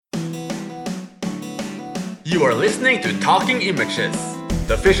You are listening to Talking Images,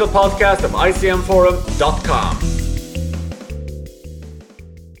 the official podcast of ICMforum.com.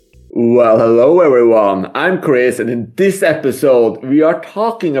 Well, hello everyone, I'm Chris, and in this episode we are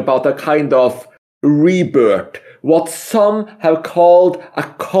talking about a kind of rebirth, what some have called a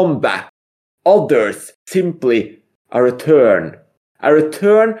comeback, others simply a return. A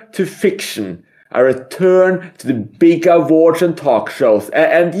return to fiction, a return to the big awards and talk shows,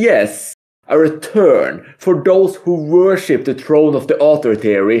 and yes, a return for those who worship the throne of the author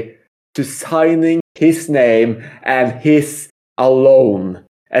theory to signing his name and his alone,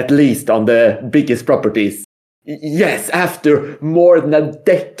 at least on the biggest properties. Yes, after more than a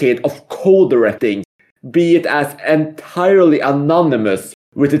decade of co-directing, be it as entirely anonymous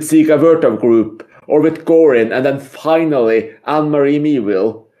with the Tsiga Vertov group, or with Gorin, and then finally Anne-Marie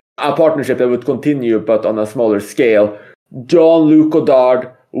Mewille, a partnership that would continue but on a smaller scale, Jean-Luc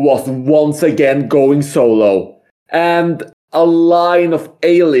Godard was once again going solo. And a line of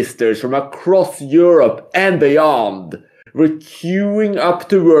A-listers from across Europe and beyond were queuing up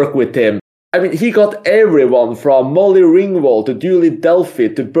to work with him. I mean, he got everyone from Molly Ringwald to Julie Delphi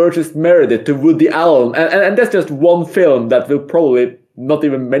to Burgess Meredith to Woody Allen. And that's just one film that we'll probably not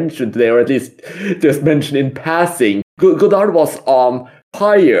even mention today, or at least just mention in passing. Godard was on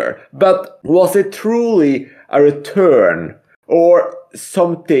fire, but was it truly a return or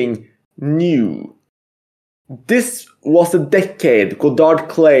something new? This was a decade Godard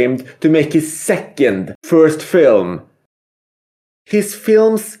claimed to make his second first film. His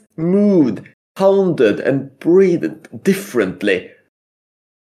films moved, sounded, and breathed differently.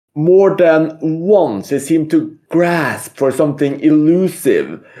 More than once he seemed to grasp for something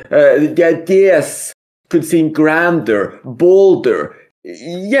elusive. The ideas could seem grander, bolder.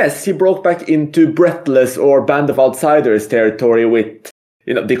 Yes, he broke back into Breathless or Band of Outsiders territory with,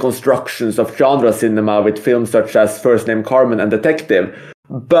 deconstructions of genre cinema with films such as First Name Carmen and Detective.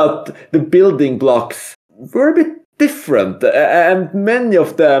 But the building blocks were a bit different, and many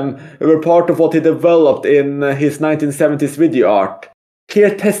of them were part of what he developed in his 1970s video art.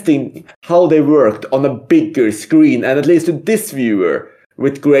 Here testing how they worked on a bigger screen, and at least to this viewer,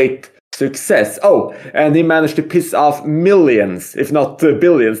 with great success. Oh, and he managed to piss off millions, if not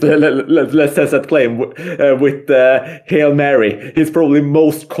billions, let's test that claim, with Hail Mary, his probably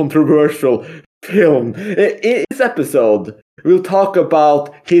most controversial film. In this episode, we'll talk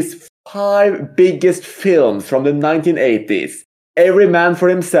about his 5 biggest films from the 1980s. Every Man for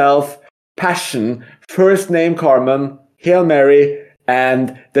Himself, Passion, First Name Carmen, Hail Mary,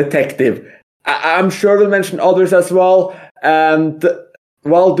 and Detective. I'm sure we'll mention others as well, and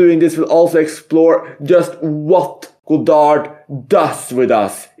while doing this, we'll also explore just what Godard does with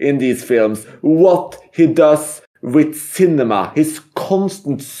us in these films, what he does with cinema, his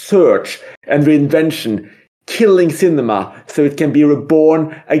constant search and reinvention, killing cinema so it can be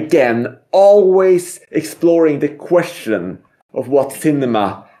reborn again, always exploring the question of what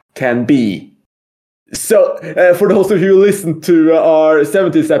cinema can be. So, for those of you who listened to our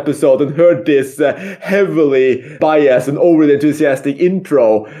 70s episode and heard this heavily biased and overly enthusiastic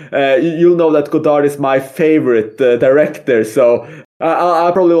intro, you'll know that Godard is my favorite director, so I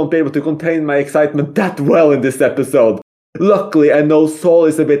probably won't be able to contain my excitement that well in this episode. Luckily, I know Saul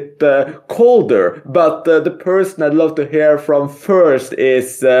is a bit colder, but the person I'd love to hear from first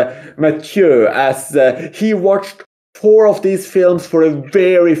is Mathieu, as he watched 4 of these films for the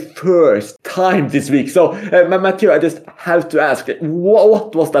very first time this week. So, Mathieu, I just have to ask,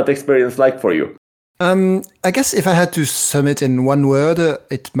 what was that experience like for you? I guess if I had to sum it in one word,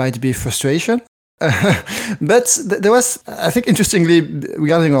 it might be frustration. But there was, I think, interestingly,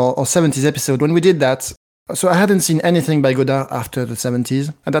 regarding our 70s episode, when we did that, so I hadn't seen anything by Godard after the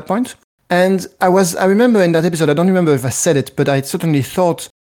 70s at that point. And I remember in that episode, I don't remember if I said it, but I certainly thought,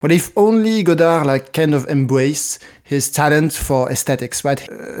 well, if only Godard kind of embraced his talent for aesthetics, right?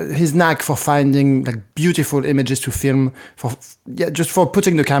 His knack for finding beautiful images to film, just for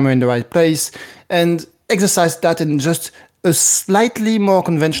putting the camera in the right place, and exercise that in just a slightly more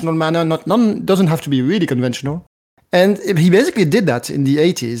conventional manner. Doesn't have to be really conventional. And he basically did that in the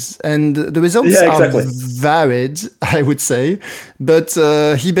 80s, and the results are varied, I would say. But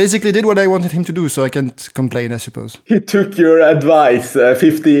he basically did what I wanted him to do, so I can't complain, I suppose. He took your advice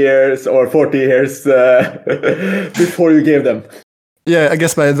 50 years or 40 years before you gave them. Yeah, I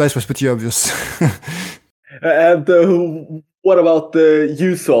guess my advice was pretty obvious. And what about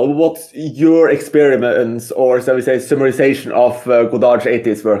you, Saul? What's your experiments, or shall we say summarization of Godard's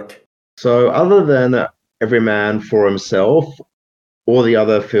 80s work? So other than Every Man for Himself, all the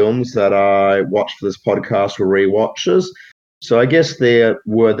other films that I watched for this podcast were rewatches. So I guess the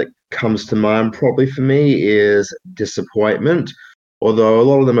word that comes to mind probably for me is Disappointment. Although a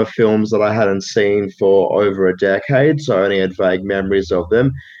lot of them are films that I hadn't seen for over a decade, so I only had vague memories of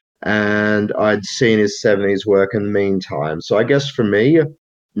them. And I'd seen his 70s work in the meantime. So I guess for me,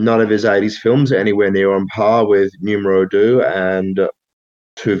 none of his 80s films are anywhere near on par with Numero Deux and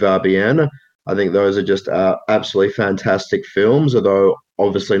Tout va bien. I think those are just absolutely fantastic films, although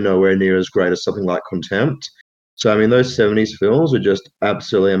obviously nowhere near as great as something like Contempt. So, I mean, those 70s films were just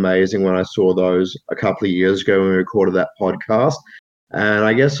absolutely amazing when I saw those a couple of years ago when we recorded that podcast. And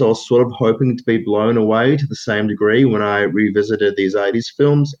I guess I was sort of hoping to be blown away to the same degree when I revisited these 80s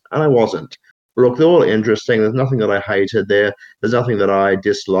films, and I wasn't. But look, they're all interesting. There's nothing that I hated there. There's nothing that I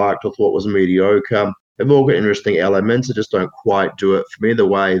disliked or thought was mediocre. They've all got interesting elements that just don't quite do it for me the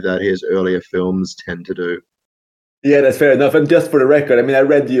way that his earlier films tend to do. Yeah, that's fair enough. And just for the record, I mean, I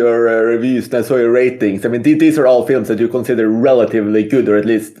read your reviews and I saw your ratings. I mean, these are all films that you consider relatively good, or at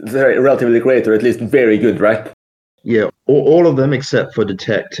least relatively great, or at least very good, right? Yeah, all of them except for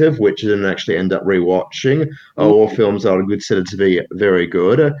Detective, which I didn't actually end up rewatching, are all films that are considered to be very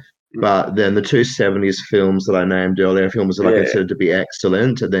good. But then the two 70s films that I named earlier, films that I consider to be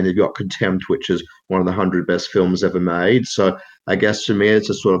excellent. And then you've got Contempt, which is one of the 100 best films ever made. So I guess for me, it's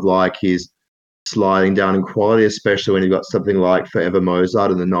just sort of like he's sliding down in quality, especially when you've got something like Forever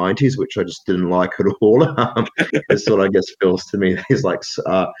Mozart in the 90s, which I just didn't like at all. It sort of, I guess, feels to me that he's like,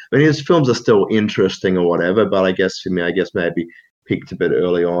 I mean, his films are still interesting or whatever, but I guess for me, I guess maybe peaked a bit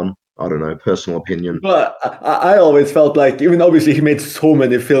early on. I don't know, personal opinion. But I always felt like, even obviously he made so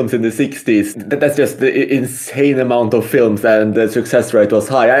many films in the 60s, that's just the insane amount of films and the success rate was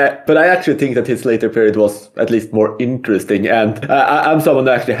high. But I actually think that his later period was at least more interesting. And I'm someone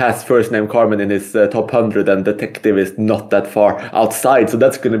that actually has First Name Carmen in his top 100 and Detective is not that far outside. So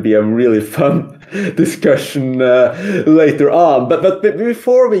that's going to be a really fun discussion later on. But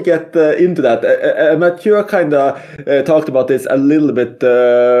before we get into that, Mathieu kind of talked about this a little bit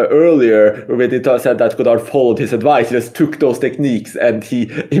earlier, when he said that Godard followed his advice. He just took those techniques and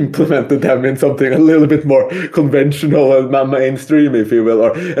he implemented them in something a little bit more conventional and mainstream, if you will,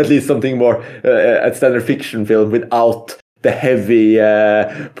 or at least something more a standard fiction film without the heavy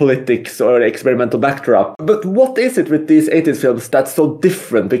politics or experimental backdrop. But what is it with these 80s films that's so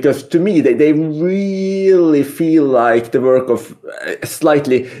different? Because to me, they really feel like the work of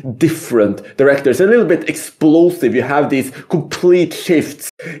slightly different directors. A little bit explosive. You have these complete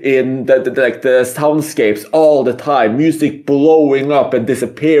shifts in the soundscapes all the time. Music blowing up and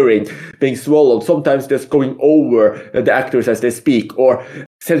disappearing, being swallowed. Sometimes just going over the actors as they speak, or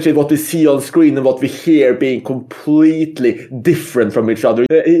essentially what we see on screen and what we hear being completely different from each other.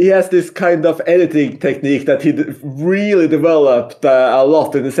 He has this kind of editing technique that he really developed a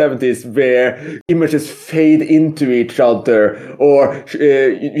lot in the 70s, where images fade into each other, or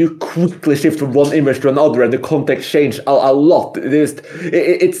you quickly shift from one image to another and the context change a lot.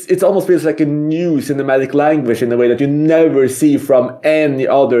 It almost feels like a new cinematic language in a way that you never see from any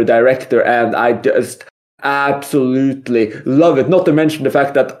other director, and I just absolutely love it. Not to mention the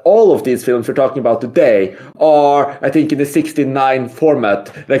fact that all of these films we're talking about today are, I think, in the 16:9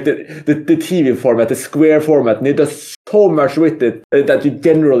 format, like the TV format, the square format, and it does so much with it that you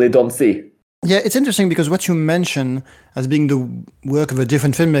generally don't see. Yeah, it's interesting because what you mention as being the work of a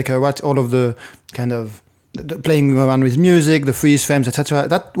different filmmaker, what all of the kind of the playing around with music, the freeze frames, etc.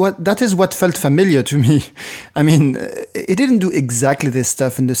 That is what felt familiar to me. I mean, it didn't do exactly this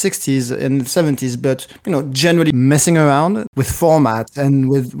stuff in the 60s and 70s, but generally messing around with format and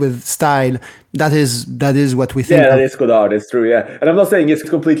with style. That is what we think. Yeah, that is Godard. It's true. Yeah, and I'm not saying it's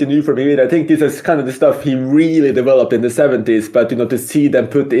completely new for me. I think this is kind of the stuff he really developed in the 70s. But to see them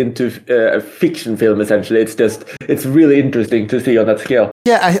put into a fiction film, essentially, it's really interesting to see on that scale.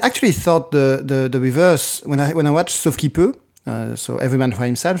 Yeah, I actually thought the reverse when I watched Sauf qui peut, so Every Man for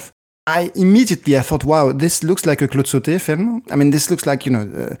Himself. I thought, wow, this looks like a Claude Sauté film. I mean, this looks like,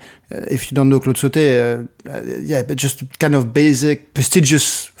 if you don't know Claude Sauté, but just kind of basic,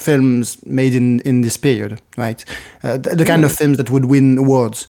 prestigious films made in this period, right? The kind of films that would win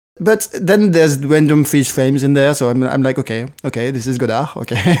awards. But then there's random freeze frames in there, so I'm like, okay, this is Godard,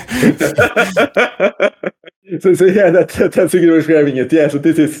 okay. So yeah, that's a good way of describing it. Yeah, so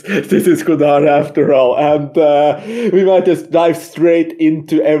this is Godard after all, and we might just dive straight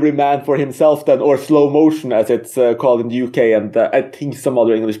into Every Man for Himself then, or Slow Motion as it's called in the UK, and I think some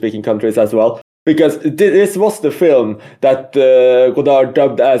other English-speaking countries as well. Because this was the film that Godard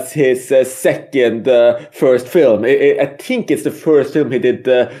dubbed as his second first film. I think it's the first film he did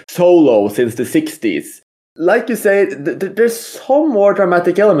solo since the 60s. Like you say, there's some more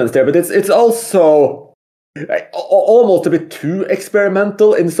dramatic elements there, but it's also almost a bit too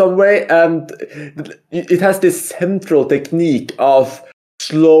experimental in some way, and it has this central technique of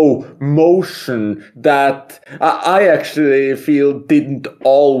slow motion that I actually feel didn't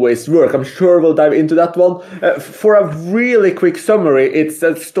always work. I'm sure we'll dive into that one. For a really quick summary, it's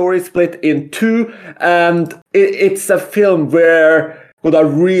a story split in two, and it's a film where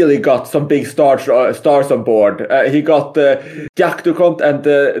Godard really got some big stars on board. He got Jacques Ducont and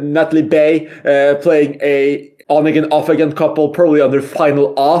Natalie Bay playing a on-again, off-again couple, probably on their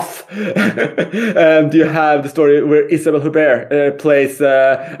final off. And you have the story where Isabelle Huppert plays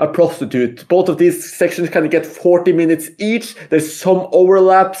a prostitute. Both of these sections kind of get 40 minutes each. There's some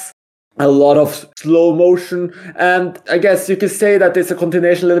overlaps, a lot of slow motion, and I guess you could say that it's a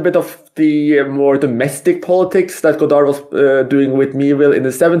continuation a little bit of the more domestic politics that Godard was doing with Meville in the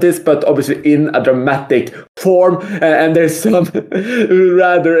 70s, but obviously in a dramatic form, and there's some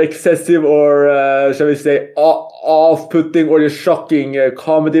rather excessive or shall we say off-putting or just shocking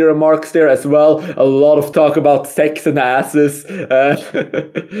comedy remarks there as well. A lot of talk about sex and asses, and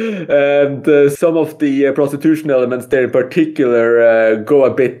some of the prostitution elements there in particular go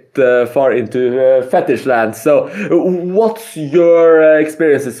a bit far into fetish land. So what's your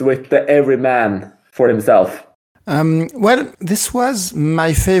experiences with the Everyman for himself? Well, this was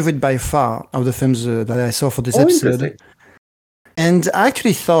my favorite by far of the films that I saw for this episode. And I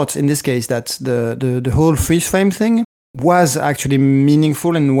actually thought in this case that the whole freeze frame thing was actually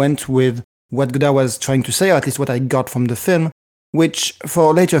meaningful and went with what Godard was trying to say, or at least what I got from the film, which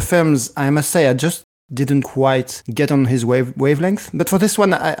for later films, I must say, I just didn't quite get on his wavelength. But for this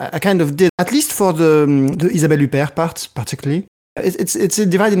one, I kind of did, at least for the Isabelle Huppert part, particularly. It's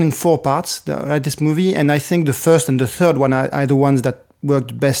divided in 4 parts, this movie, and I think the first and the third one are the ones that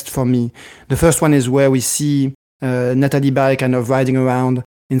worked best for me. The first one is where we see Natalie Baye kind of riding around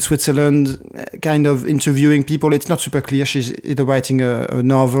in Switzerland, kind of interviewing people. It's not super clear. She's either writing a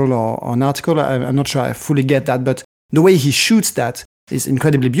novel or an article. I'm not sure I fully get that, but the way he shoots that is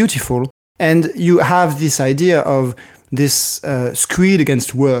incredibly beautiful. And you have this idea of this screed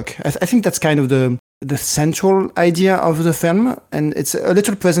against work. I think that's kind of the central idea of the film, and it's a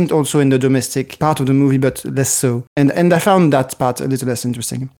little present also in the domestic part of the movie, but less so. And I found that part a little less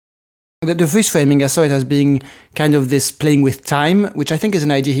interesting. The freeze framing, I saw it as being kind of this playing with time, which I think is an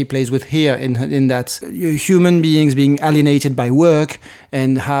idea he plays with here in that human beings being alienated by work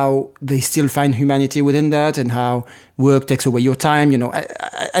and how they still find humanity within that and how work takes away your time. You know,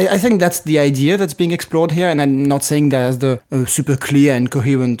 I think that's the idea that's being explored here, and I'm not saying there's the super clear and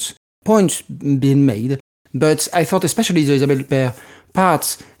coherent point being made, but I thought especially the Isabelle Huppert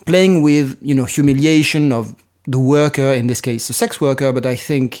parts playing with, humiliation of the worker, in this case, the sex worker, but I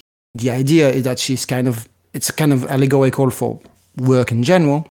think the idea is that it's kind of allegorical for work in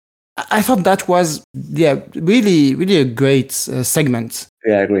general. I thought that was, really, really a great segment.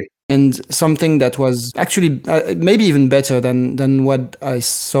 Yeah, I agree. And something that was actually maybe even better than what I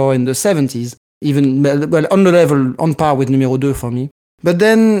saw in the 70s, even, well, on the level, on par with Numéro 2 for me. But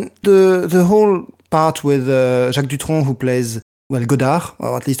then the whole part with Jacques Dutronc, who plays, Godard,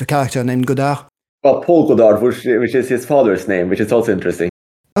 or at least a character named Godard. Well, Paul Godard, which is his father's name, which is also interesting.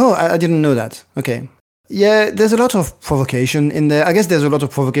 Oh, I didn't know that. Okay. Yeah, there's a lot of provocation in there. I guess there's a lot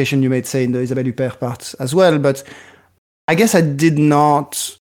of provocation, you might say, in the Isabelle Huppert part as well, but I guess I did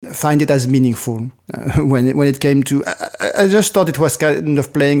not find it as meaningful when it came to... I just thought it was kind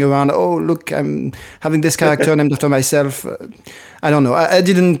of playing around, oh, look, I'm having this character named after myself. I don't know. I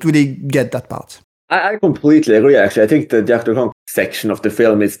didn't really get that part. I completely agree, actually. I think the Jacques Dutronc section of the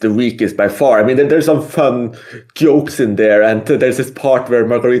film is the weakest by far. I mean, there's some fun jokes in there, and there's this part where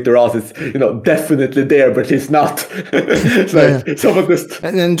Marguerite Duras is, definitely there, but she's not. Some of this...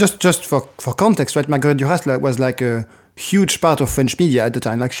 And just for context, right, Marguerite Duras was like a huge part of French media at the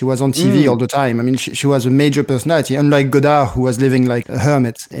time. Like, she was on TV all the time. I mean, she was a major personality, unlike Godard, who was living like a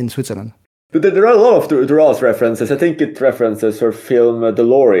hermit in Switzerland. There are a lot of Duras references. I think it references her film The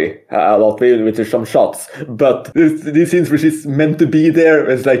Lorry a lot, with some shots. But these scenes where she's meant to be there,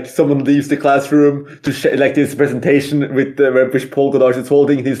 it's like someone leaves the classroom to like this presentation with which Paul Godard is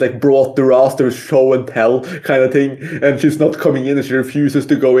holding. He's like brought Duras to a show and tell kind of thing, and she's not coming in, and she refuses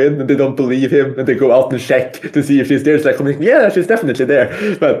to go in, and they don't believe him, and they go out and check to see if she's there. It's like, yeah, she's definitely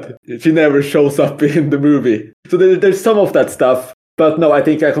there, but she never shows up in the movie. So there's some of that stuff. But no, I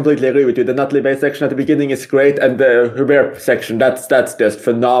think I completely agree with you. The Natalie Baye section at the beginning is great, and the Huppert section, that's just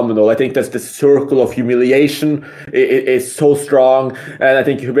phenomenal. I think that's the circle of humiliation. It is so strong, and I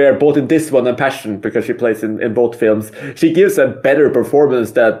think Huppert, both in this one and Passion, because she plays in both films, she gives a better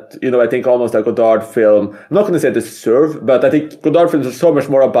performance that, I think almost a Godard film, I'm not going to say deserve, but I think Godard films are so much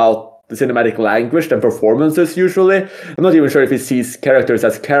more about the cinematic language than performances usually. I'm not even sure if he sees characters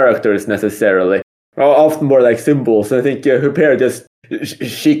as characters necessarily. Often more like symbols. And I think Huppert just,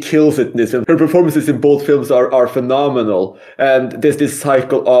 she kills it in this film. Her performances in both films are phenomenal. And there's this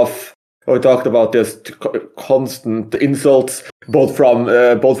cycle of, we talked about this constant insults, both from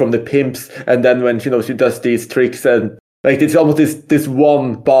the pimps, and then when she does these tricks, and like it's almost this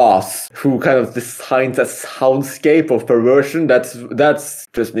one boss who kind of designs a soundscape of perversion. That's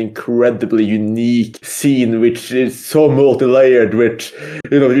just an incredibly unique scene, which is so multi-layered, which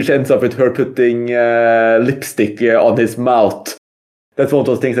ends up with her putting lipstick on his mouth. That's one of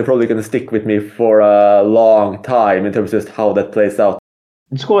those things that are probably going to stick with me for a long time in terms of just how that plays out.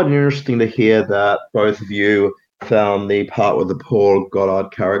 It's quite interesting to hear that both of you found the part with the Paul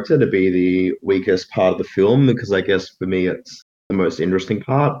Godard character to be the weakest part of the film, because I guess for me it's the most interesting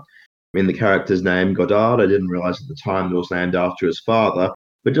part. I mean, the character's name, Godard, I didn't realize at the time it was named after his father,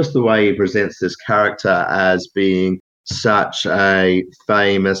 but just the way he presents this character as being such a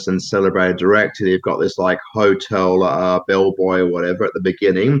famous and celebrated director. You've got this like hotel bellboy or whatever at the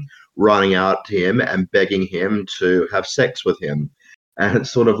beginning running out to him and begging him to have sex with him. And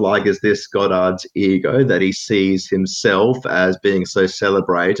it's sort of like, is this Godard's ego that he sees himself as being so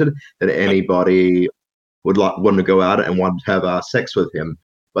celebrated that anybody would want to go out and want to have sex with him?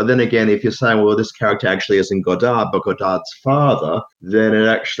 But then again, if you're saying, well, this character actually isn't Godard, but Godard's father, then it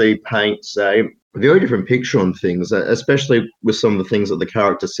actually paints a very different picture on things, especially with some of the things that the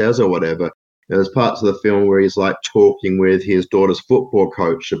character says or whatever. There's parts of the film where he's like talking with his daughter's football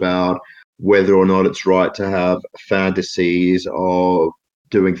coach about whether or not it's right to have fantasies of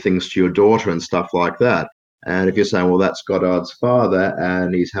doing things to your daughter and stuff like that. And if you're saying, well, that's Godard's father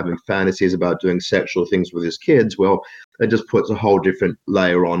and he's having fantasies about doing sexual things with his kids, well, it just puts a whole different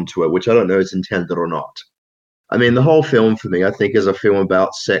layer onto it, which I don't know is intended or not. I mean, the whole film for me, I think, is a film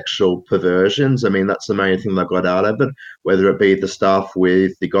about sexual perversions. I mean, that's the main thing that got out of it, whether it be the stuff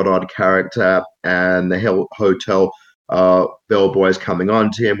with the Godard character and the hotel bellboys coming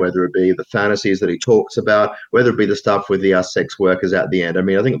on to him, whether it be the fantasies that he talks about, whether it be the stuff with the sex workers at the end. I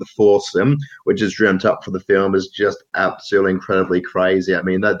mean, I think the foursome, which is dreamt up for the film, is just absolutely incredibly crazy. I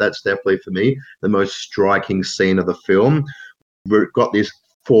mean, that's definitely, for me, the most striking scene of the film. We've got these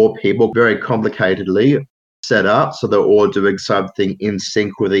four people very complicatedly set up, so they're all doing something in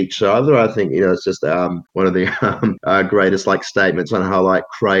sync with each other. I think, it's just one of the greatest statements on how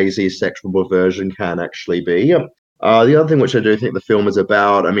crazy sexual perversion can actually be. The other thing which I do think the film is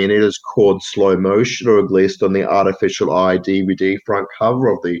about, I mean, it is called Slow Motion, or at least on the Artificial Eye DVD front cover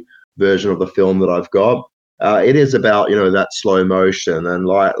of the version of the film that I've got. It is about, that slow motion. And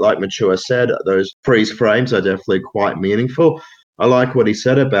like Matua said, those freeze frames are definitely quite meaningful. I like what he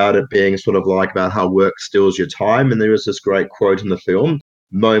said about it being sort of about how work steals your time. And there is this great quote in the film: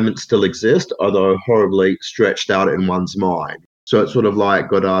 moments still exist, although horribly stretched out in one's mind. So it's sort of like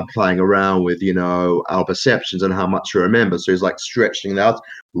Godard playing around with, our perceptions and how much we remember. So he's stretching out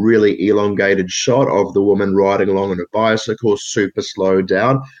really elongated shot of the woman riding along on a bicycle, super slowed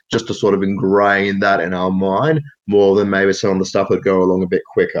down, just to sort of ingrain that in our mind more than maybe some of the stuff would go along a bit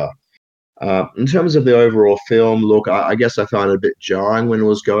quicker. In terms of the overall film, look, I guess I found it a bit jarring when it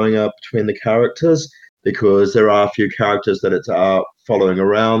was going up between the characters, because there are a few characters that it's following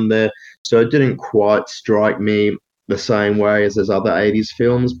around there. So it didn't quite strike me the same way as other 80s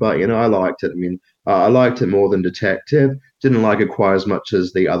films, but I liked it. I mean, I liked it more than Detective. Didn't like it quite as much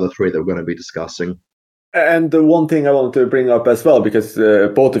as the other three that we're going to be discussing. And the one thing I wanted to bring up as well, because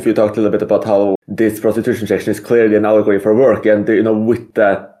both of you talked a little bit about how this prostitution section is clearly an allegory for work, and with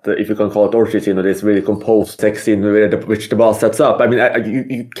that, if you can call it orgy scene, this really composed sex scene which the boss sets up. I mean,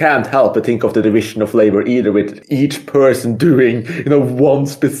 you can't help but think of the division of labor either, with each person doing one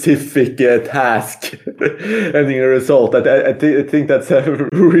specific task, ending a result. I think that's a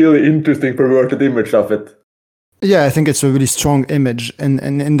really interesting perverted image of it. Yeah, I think it's a really strong image, and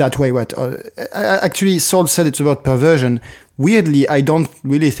in that way, actually, Saul said it's about perversion. Weirdly, I don't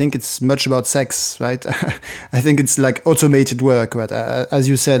really think it's much about sex, right? I think it's automated work, but as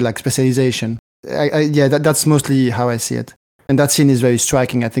you said, specialization. That's mostly how I see it. And that scene is very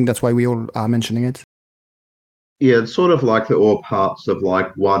striking. I think that's why we all are mentioning it. Yeah, it's sort of like they're all parts of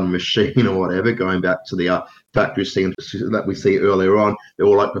one machine or whatever, going back to the factory scene that we see earlier on. They're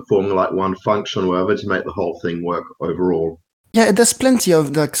all performing one function or whatever to make the whole thing work overall. Yeah, there's plenty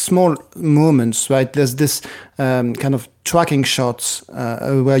of small moments, right? There's this kind of tracking shots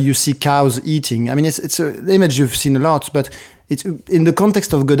where you see cows eating. I mean, it's an image you've seen a lot, but it's in the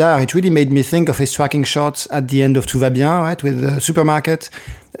context of Godard, it really made me think of his tracking shots at the end of Tout va bien, right, with the supermarket.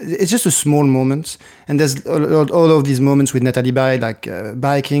 it's just a small moment. And there's all of these moments with Natalie Baye, like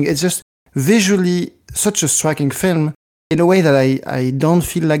biking. It's just visually such a striking film in a way that I don't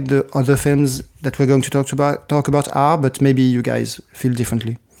feel like the other films that we're going to talk about are, but maybe you guys feel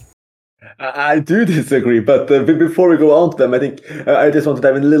differently. I do disagree, but before we go on to them, I think I just want to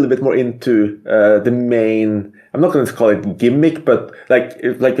dive in a little bit more into the main. I'm not going to call it gimmick, but like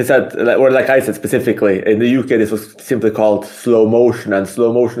you said, or like I said specifically, in the UK, this was simply called slow motion, and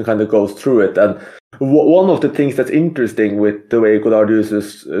slow motion kind of goes through it. And one of the things that's interesting with the way Godard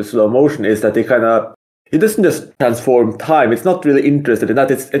uses slow motion is that it doesn't just transform time. It's not really interested in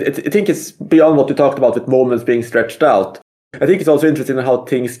that. I think it's beyond what you talked about with moments being stretched out. I think it's also interesting how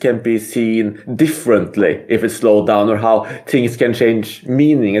things can be seen differently if it's slowed down, or how things can change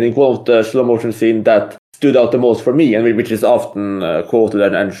meaning. I think one of the slow motion scenes that stood out the most for me, and which is often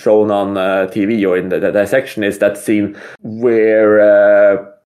quoted and shown on TV or in the dissection, is that scene where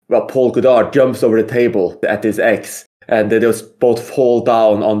Paul Godard jumps over the table at his ex, and they just both fall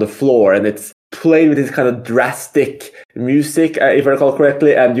down on the floor, and it's played with this kind of drastic music, if I recall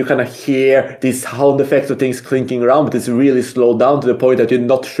correctly, and you kind of hear these sound effects of things clinking around, but it's really slowed down to the point that you're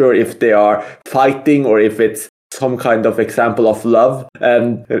not sure if they are fighting or if it's some kind of example of love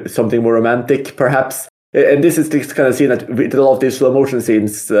and something more romantic, perhaps. And this is this kind of scene that with a lot of these slow motion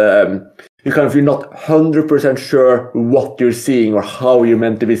scenes, you're not 100% sure what you're seeing or how you're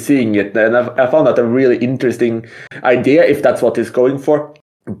meant to be seeing it. And I found that a really interesting idea, if that's what it's going for.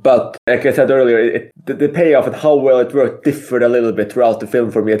 But like I said earlier, the payoff and how well it worked differed a little bit throughout the film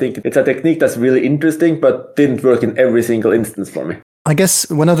for me. I think it's a technique that's really interesting, but didn't work in every single instance for me. I guess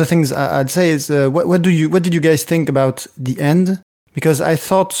one of the things I'd say is, what did you guys think about the end? Because I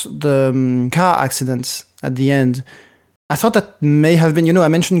thought the car accidents at the end, I thought that may have been, I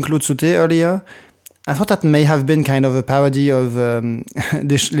mentioned Claude Sauté earlier. I thought that may have been kind of a parody of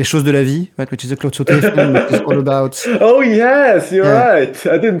Les Choses de la Vie, right, which is a Claude Sauté film, which is all about... Oh, yes, you're right.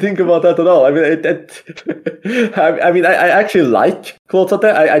 I didn't think about that at all. I mean, I actually like Claude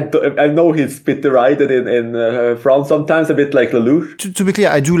Sauté. I know he's a bit derided in France sometimes, a bit like Lelouch. To be clear,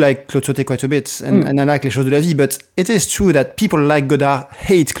 I do like Claude Sauté quite a bit, and I like Les Choses de la Vie, but it is true that people like Godard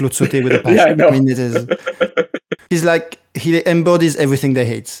hate Claude Sauté with a passion. Yeah, I know. I mean, it is... He's like, he embodies everything they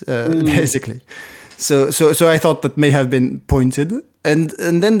hate, basically. So I thought that may have been pointed. And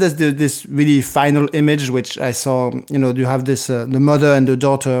then there's this really final image, which I saw, you have this, the mother and the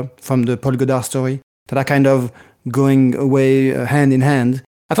daughter from the Paul Godard story that are kind of going away hand in hand.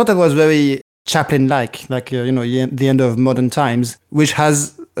 I thought that was very Chaplin-like, the end of Modern Times, which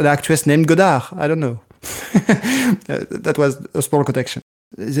has an actress named Godard. I don't know. That was a small correction.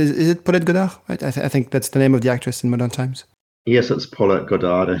 Is it Paulette Godard? Right? I think that's the name of the actress in Modern Times. Yes, it's Paulette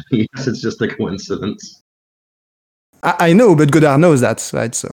Godard, and yes, it's just a coincidence. I know, but Godard knows that,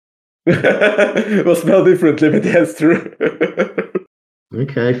 right? So. Well, spelled differently, but yes, true.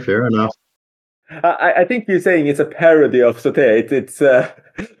 Okay, fair enough. I think you're saying it's a parody of Sauté.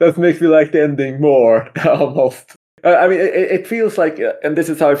 That makes me like the ending more, almost. I mean, it feels like, and this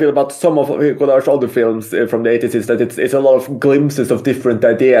is how I feel about some of Godard's other films from the 80s, is that it's a lot of glimpses of different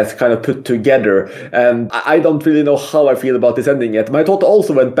ideas kind of put together. And I don't really know how I feel about this ending yet. My thought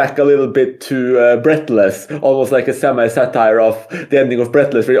also went back a little bit to Breathless, almost like a semi-satire of the ending of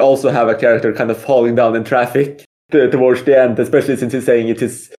Breathless, where you also have a character kind of falling down in traffic towards the end, especially since he's saying it's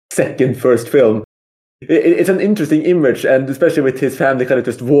his first film. It's an interesting image, and especially with his family kind of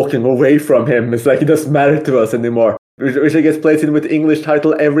just walking away from him. It's like he doesn't matter to us anymore. Which I guess plays in with the English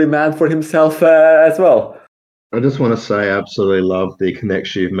title Every Man for Himself as well. I just want to say I absolutely love the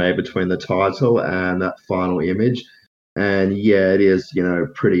connection you've made between the title and that final image. And yeah, it is,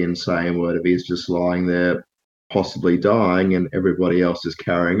 pretty insane where he's just lying there, possibly dying, and everybody else is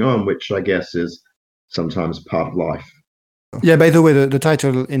carrying on, which I guess is sometimes part of life. Yeah, by the way, the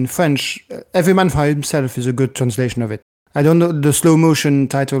title in French, Every Man for Himself, is a good translation of it. I don't know, the slow motion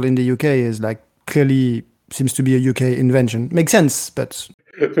title in the UK is clearly seems to be a UK invention. Makes sense, but...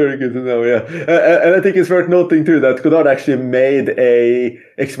 Very good to know, yeah. And I think it's worth noting too that Godard actually made a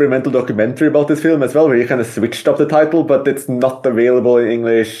experimental documentary about this film as well, where he kind of switched up the title, but it's not available in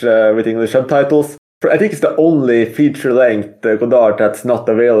English with English subtitles. I think it's the only feature-length Godard that's not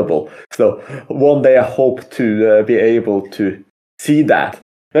available. So one day I hope to be able to see that.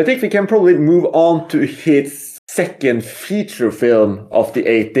 I think we can probably move on to his second feature film of the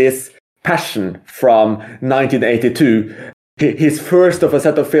 80s, Passion, from 1982. His first of a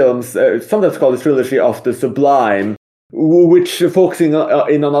set of films, sometimes called the Trilogy of the Sublime, which focusing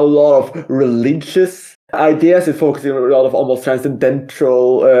in on a lot of religious ideas. It's focusing on a lot of almost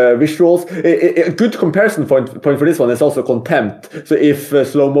transcendental visuals. A good comparison point for this one is also Contempt. So if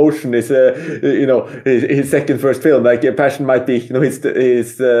slow motion is his first film, like Passion might be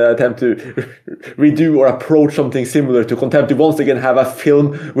his attempt to redo or approach something similar to Contempt. You once again have a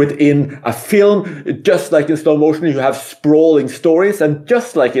film within a film. Just like in slow motion, you have sprawling stories, and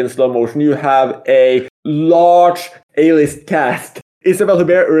just like in slow motion, you have a large A-list cast. Isabelle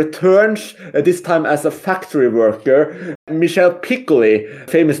Huppert returns, this time as a factory worker. Michel Piccoli,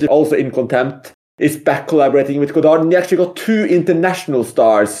 famously also in Contempt, is back collaborating with Godard. And they actually got two international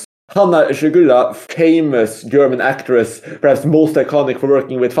stars. Hanna Schügulla, famous German actress, perhaps most iconic for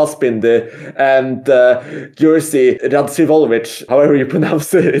working with Fassbinder, and Jerzy Radziwiłłowicz, however you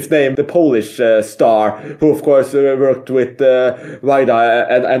pronounce his name, the Polish star, who of course worked with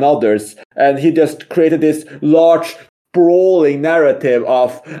Wajda and others. And he just created this large sprawling narrative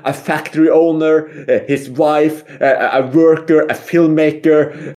of a factory owner, his wife, a worker, a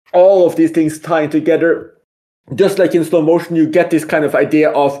filmmaker, all of these things tying together. Just like in slow motion, you get this kind of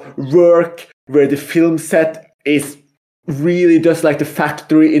idea of work where the film set is really just like the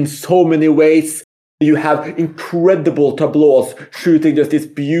factory in so many ways. You have incredible tableaus shooting just these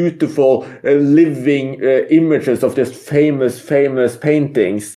beautiful living images of just famous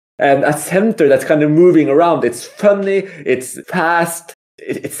paintings. And a center that's kind of moving around. It's funny, it's fast,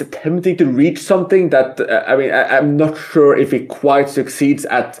 it's attempting to reach something that, I'm not sure if it quite succeeds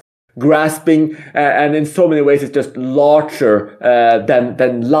at grasping, and in so many ways it's just larger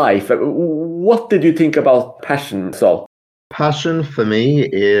than life. What did you think about Passion, Saul? Passion, for me,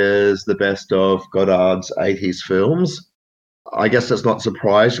 is the best of Godard's 80s films. I guess that's not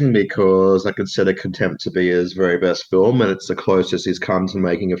surprising because I consider Contempt to be his very best film, and it's the closest he's come to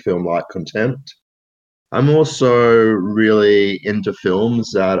making a film like Contempt. I'm also really into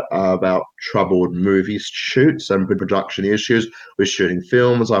films that are about troubled movie shoots and production issues with shooting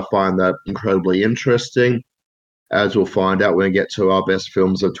films. I find that incredibly interesting. As we'll find out when we get to our Best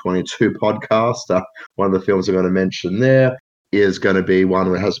Films of 22 podcast, one of the films I'm going to mention there is going to be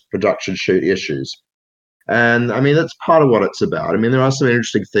one that has production shoot issues. And that's part of what it's about. There are some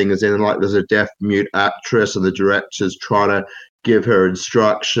interesting things in, like there's a deaf mute actress and the director's trying to give her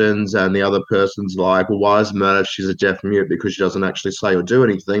instructions, and the other person's like, well, why does it matter if she's a deaf mute because she doesn't actually say or do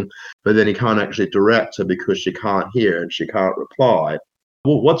anything? But then he can't actually direct her because she can't hear and she can't reply.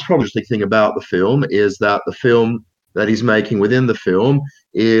 Well, what's probably the interesting thing about the film is that the film that he's making within the film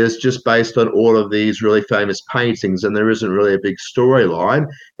is just based on all of these really famous paintings, and there isn't really a big storyline,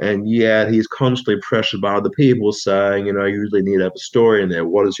 and yet he's constantly pressured by other people saying, you really need to have a story in there.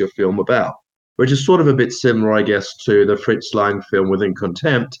 What is your film about? Which is sort of a bit similar, I guess, to the Fritz Lang film Within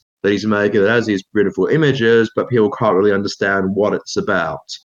Contempt that he's making, that has these beautiful images, but people can't really understand what it's about.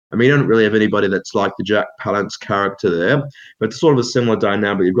 You don't really have anybody that's like the Jack Palance character there, but it's sort of a similar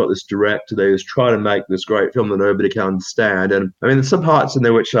dynamic. You've got this director there who's trying to make this great film that nobody can understand. And there's some parts in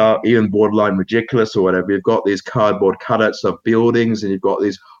there which are even borderline ridiculous or whatever. You've got these cardboard cutouts of buildings, and you've got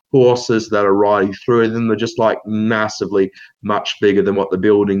these horses that are riding through them. They're just like massively much bigger than what the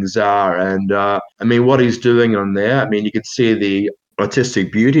buildings are. And what he's doing on there, you could see the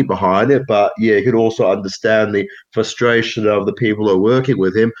artistic beauty behind it, but you could also understand the frustration of the people who are working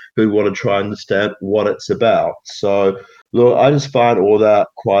with him who want to try and understand what it's about. So look, I just find all that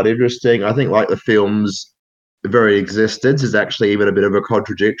quite interesting. I think like the film's very existence is actually even a bit of a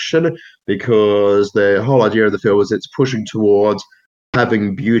contradiction, because the whole idea of the film is it's pushing towards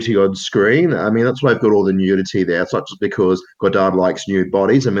having beauty on screen. That's why I've got all the nudity there. It's not just because Godard likes nude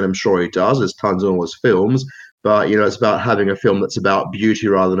bodies. I'm sure he does. There's tons in all his films. But, it's about having a film that's about beauty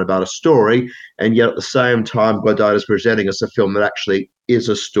rather than about a story. And yet at the same time, Godard is presenting us a film that actually is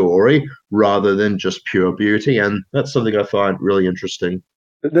a story rather than just pure beauty. And that's something I find really interesting.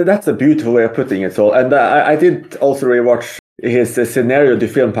 That's a beautiful way of putting it, all. And I did also rewatch his Scenario du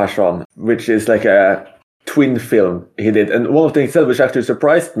Film Passion, which is like a twin film he did. And one of the things which actually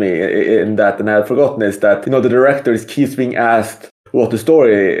surprised me in that, and I had forgotten, is that, the director keeps being asked what the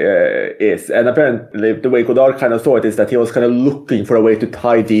story is. And apparently the way Godard kind of saw it is that he was kind of looking for a way to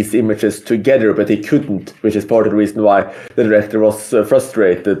tie these images together, but he couldn't, which is part of the reason why the director was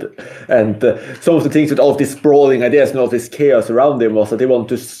frustrated. And some of the things with all of these sprawling ideas and all of this chaos around him was that they wanted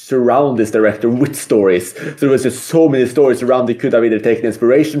to surround this director with stories. So there was just so many stories around he could have either taken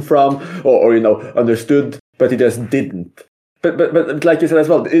inspiration from or understood, but he just didn't. But like you said as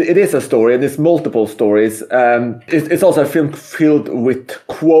well, it is a story, and it's multiple stories. It's also a film filled with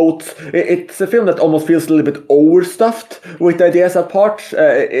quotes. It's a film that almost feels a little bit overstuffed with ideas apart.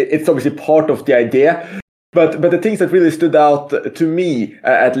 It's obviously part of the idea. But the things that really stood out to me,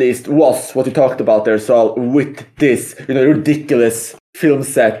 at least, was what you talked about there, Saul, with this, ridiculous film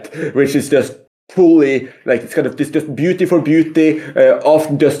set, which is just fully, like, it's kind of this just beauty for beauty,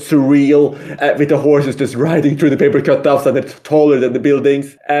 often just surreal, with the horses just riding through the paper cutouts and it's taller than the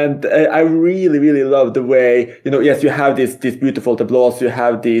buildings. And I really, really love the way, yes, you have these beautiful tableaus, you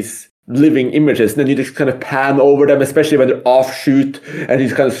have these living images, and then you just kind of pan over them, especially when they're offshoot, and you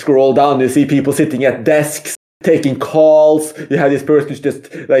just kind of scroll down, you see people sitting at desks, taking calls. You have this person who's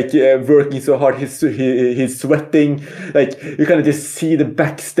just like working so hard, he's sweating. Like, you kind of just see the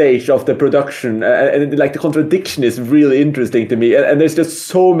backstage of the production, and like the contradiction is really interesting to me. And there's just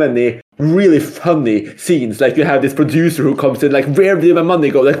so many really funny scenes. Like, you have this producer who comes in, like, where did my money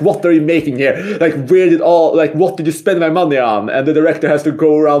go? Like, what are you making here? Like, what did you spend my money on? And the director has to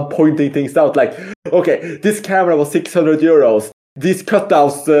go around pointing things out, like, okay, this camera was 600 euros. These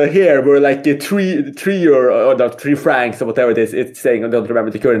cutouts here were like €3 or not, 3 francs or whatever it is. It's saying, I don't remember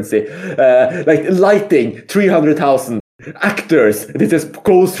the currency. Like lighting, 300,000. Actors. It just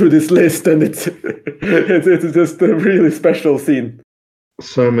goes through this list, and it's just a really special scene.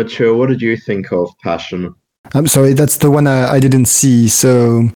 So, Mature, what did you think of Passion? I'm sorry, that's the one I didn't see.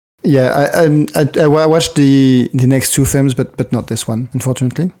 So yeah, I watched the next 2 films, but not this one,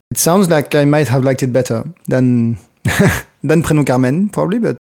 unfortunately. It sounds like I might have liked it better than Prénom Carmen, probably,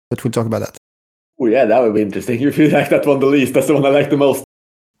 but we'll talk about that. Oh yeah, that would be interesting. If you like that one the least, that's the one I like the most.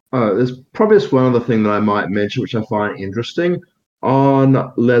 There's probably just one other thing that I might mention, which I find interesting. On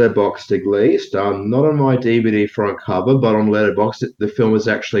Letterboxd, at least, not on my DVD front cover, but on Letterboxd, the film is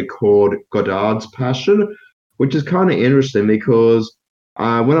actually called Godard's Passion, which is kind of interesting because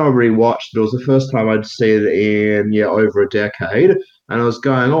when I rewatched it, it was the first time I'd seen it in over a decade, and I was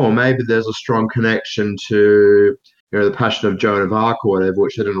going, oh, maybe there's a strong connection to the Passion of Joan of Arc or whatever,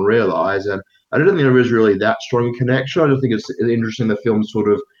 which I didn't realize, and I didn't think there was really that strong a connection. I just think it's interesting the film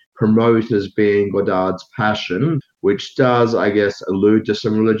sort of promoted as being Godard's Passion, which does, I guess, allude to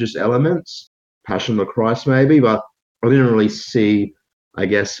some religious elements, Passion of the Christ maybe, but I didn't really see, I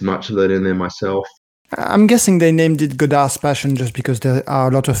guess, much of that in there myself. I'm guessing they named it Godard's Passion just because there are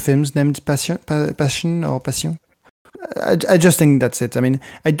a lot of films named Passion or Passion. I just think that's it. I mean,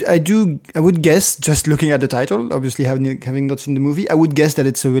 I would guess, just looking at the title, obviously having not seen the movie, I would guess that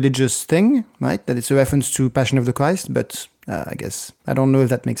it's a religious thing, right? That it's a reference to Passion of the Christ, but I guess, I don't know if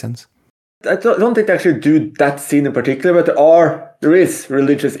that makes sense. I don't think they actually do that scene in particular, but there is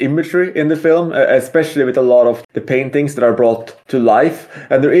religious imagery in the film, especially with a lot of the paintings that are brought to life.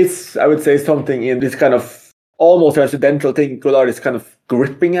 And there is, I would say, something in this kind of almost transcendental thing Godard is kind of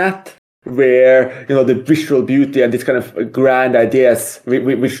gripping at, where, the visual beauty and these kind of grand ideas,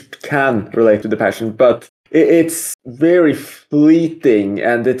 which can relate to the Passion, but it's very fleeting,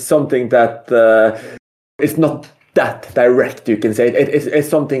 and it's something that it's not that direct, you can say. It's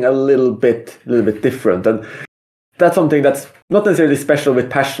something a little bit different, and that's something that's not necessarily special with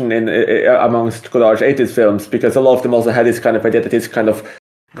Passion in amongst Godard's 80s films, because a lot of them also had this kind of idea that it's kind of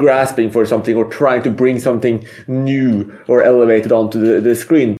grasping for something or trying to bring something new or elevated onto the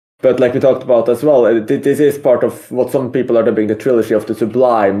screen. But like we talked about as well, this is part of what some people are dubbing the trilogy of the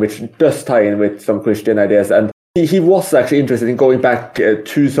sublime, which does tie in with some Christian ideas. And he was actually interested in going back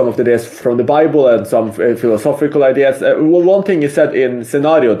to some of the ideas from the Bible and some philosophical ideas. One thing he said in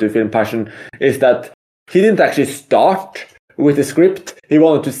Scenario to film Passion is that he didn't actually start with the script. He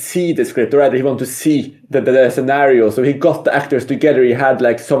wanted to see the script, or rather he wanted to see the scenario. So he got the actors together. He had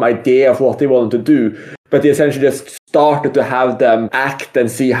like some idea of what they wanted to do, but he essentially just started to have them act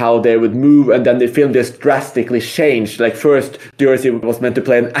and see how they would move, and then the film just drastically changed. Like, first Jersey was meant to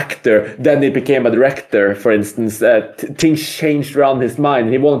play an actor, then he became a director, for instance. Things changed around his mind.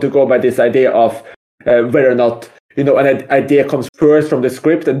 He wanted to go by this idea of whether or not an idea comes first from the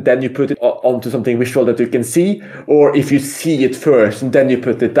script and then you put it onto something visual that you can see, or if you see it first and then you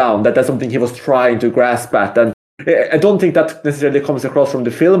put it down. That's something he was trying to grasp at, and I don't think that necessarily comes across from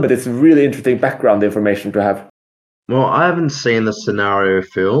the film, but it's really interesting background information to have. Well, I haven't seen the Scenario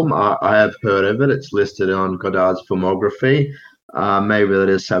film. I have heard of it. It's listed on Godard's filmography. Maybe that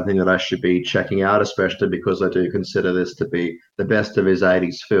is something that I should be checking out, especially because I do consider this to be the best of his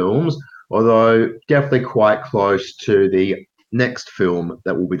 80s films, although definitely quite close to the next film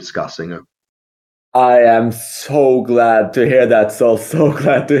that we'll be discussing. I am so glad to hear that, so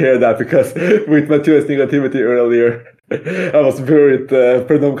glad to hear that, because with Mathieu's negativity earlier, I was worried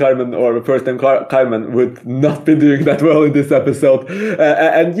Prénom Carmen or First Name Carmen would not be doing that well in this episode.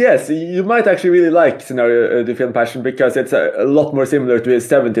 And yes, you might actually really like Scenario the film Passion, because it's a lot more similar to his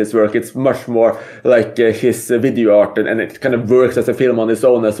 70s work. It's much more like his video art, and it kind of works as a film on its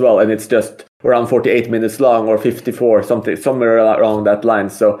own as well. And it's just around 48 minutes long or 54, somewhere along that line.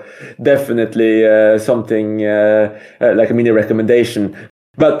 So definitely something like a mini recommendation.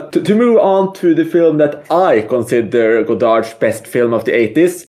 But to move on to the film that I consider Godard's best film of the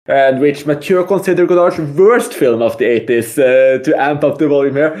 80s, and which Mathieu considered Godard's worst film of the 80s, to amp up the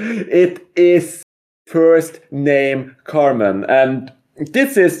volume here, it is First Name Carmen. And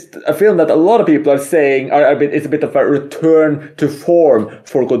this is a film that a lot of people are saying is a bit of a return to form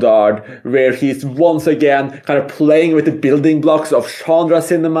for Godard, where he's once again kind of playing with the building blocks of genre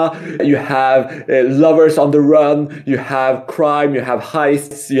cinema. You have lovers on the run, you have crime, you have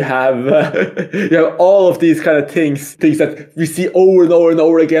heists, you have you have all of these kind of things that we see over and over and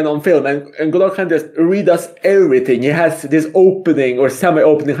over again on film. And Godard kind of just redoes everything. He has this opening or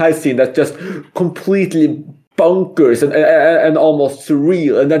semi-opening heist scene that's just completely bonkers and almost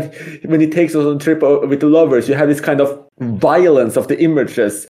surreal. And then when he takes us on a trip with the lovers, you have this kind of violence of the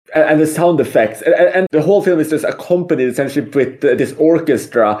images and the sound effects. And the whole film is just accompanied essentially with this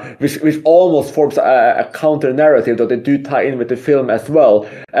orchestra, which almost forms a counter-narrative, though they do tie in with the film as well.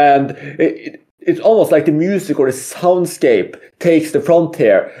 And it's almost like the music or the soundscape takes the front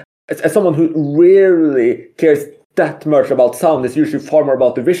here. As someone who rarely cares that much about sound, is usually far more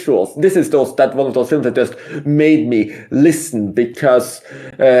about the visuals. This is one of those films that just made me listen, because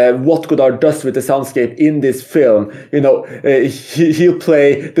what Godard does with the soundscape in this film, he'll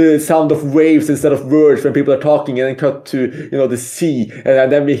play the sound of waves instead of words when people are talking, and then cut to the sea, and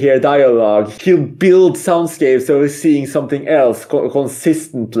then we hear dialogue. He'll build soundscapes so we're seeing something else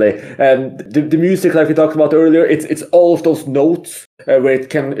consistently. And the music, like we talked about earlier, it's all of those notes where it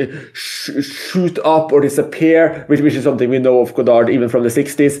can shoot up or disappear, which is something we know of Godard even from the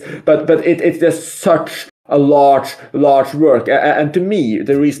 60s. But it's just such a large work. And to me,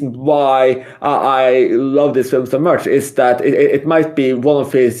 the reason why I love this film so much is that it might be one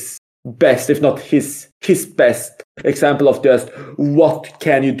of his best, if not his best example of just what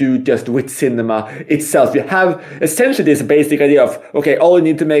can you do just with cinema itself. You have essentially this basic idea of, okay, all you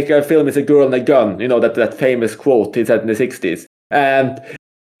need to make a film is a girl and a gun, that famous quote he said in the 60s. And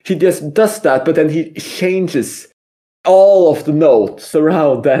he just does that, but then he changes all of the notes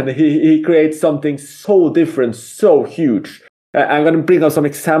around, and he creates something so different, so huge. I'm going to bring up some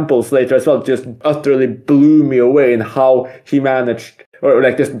examples later as well. Just utterly blew me away in how he managed, or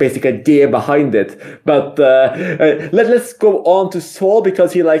like just basic idea behind it. But let's go on to Saul,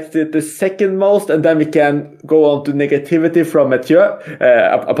 because he liked it the second most, and then we can go on to negativity from Mathieu.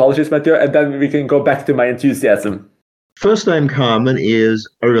 Apologies, Mathieu, and then we can go back to my enthusiasm. First Name Carmen is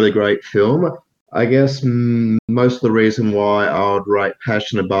a really great film. I guess most of the reason why I would rate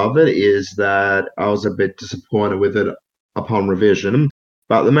Passion above it is that I was a bit disappointed with it upon revision.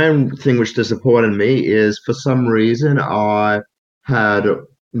 But the main thing which disappointed me is, for some reason, I had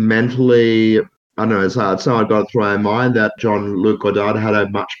mentally, I don't know, it's hard, so I got through my mind that Jean-Luc Godard had a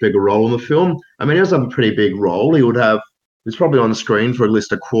much bigger role in the film. I mean, he does have a pretty big role. He's probably on the screen for at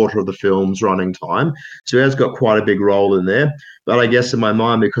least a quarter of the film's running time. So he has got quite a big role in there. But I guess in my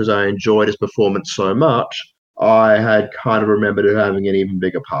mind, because I enjoyed his performance so much, I had kind of remembered him having an even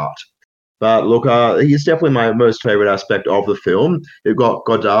bigger part. But look, he's definitely my most favourite aspect of the film. You've got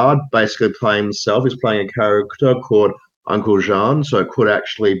Godard basically playing himself. He's playing a character called Uncle Jean, so it could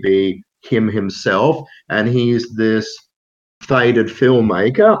actually be him himself. And he's this faded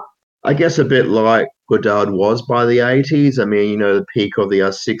filmmaker, I guess a bit like Godard was by the 80s. I mean, the peak of the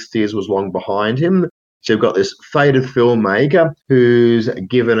 60s was long behind him. So you've got this faded filmmaker who's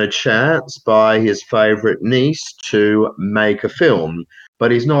given a chance by his favourite niece to make a film.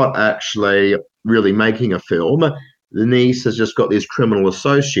 But he's not actually really making a film. The niece has just got these criminal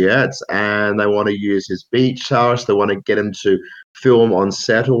associates, and they want to use his beach house. They want to get him to film on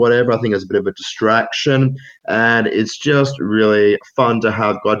set or whatever. I think it's a bit of a distraction. And it's just really fun to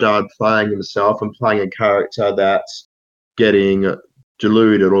have Godard playing himself and playing a character that's getting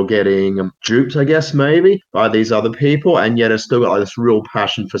deluded or getting duped, I guess, maybe, by these other people, and yet has still got like this real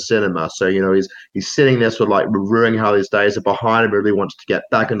passion for cinema. So, he's sitting there sort of like reviewing how his days are behind him, really wants to get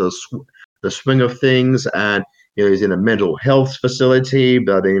back into the swing of things, and he's in a mental health facility,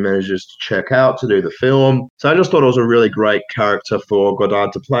 but he manages to check out to do the film. So I just thought it was a really great character for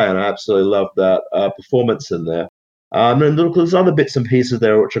Godard to play, and I absolutely loved that performance in there. And look, there's other bits and pieces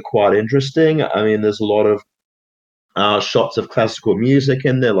there which are quite interesting. I mean, there's a lot of shots of classical music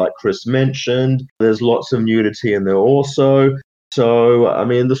in there, like Chris mentioned. There's lots of nudity in there also. So, I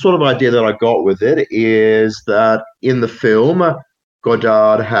mean, the sort of idea that I got with it is that in the film,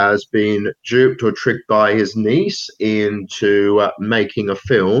 Godard has been duped or tricked by his niece into making a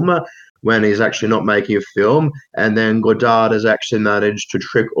film when he's actually not making a film. And then Godard has actually managed to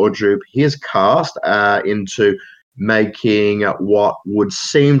trick or dupe his cast into making what would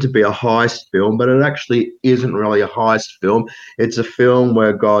seem to be a heist film, but it actually isn't really a heist film. It's a film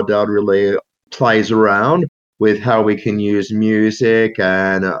where Godard really plays around with how we can use music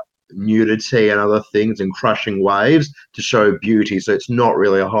and nudity and other things and crushing waves to show beauty. So it's not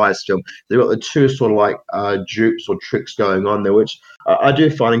really a heist film. They've got the two sort of like dupes or tricks going on there, which I do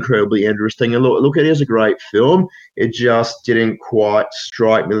find incredibly interesting. And look, it is a great film. It just didn't quite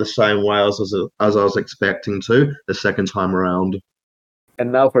strike me the same way as I was expecting to the second time around.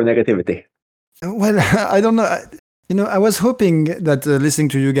 And now for negativity. Well, I don't know. I was hoping that listening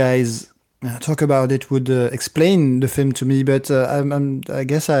to you guys talk about it would explain the film to me, but I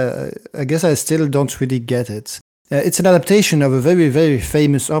guess I still don't really get it. It's an adaptation of a very, very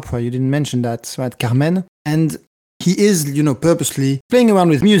famous opera. You didn't mention that, right? Carmen. And he is, purposely playing around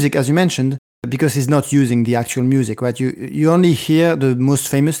with music, as you mentioned, because he's not using the actual music, right? You only hear the most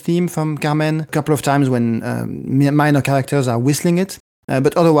famous theme from Carmen a couple of times when minor characters are whistling it,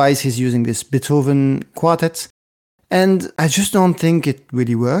 but otherwise he's using this Beethoven quartet. And I just don't think it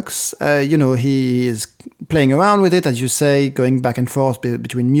really works. He is playing around with it, as you say, going back and forth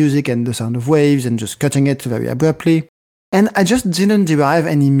between music and the sound of waves and just cutting it very abruptly. And I just didn't derive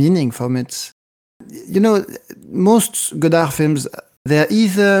any meaning from it. Most Godard films, they're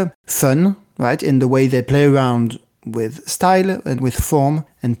either fun, right, in the way they play around with style and with form,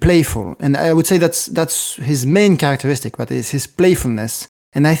 and playful. And I would say that's his main characteristic, right, is his playfulness.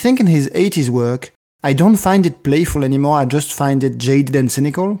 And I think in his 80s work, I don't find it playful anymore. I just find it jaded and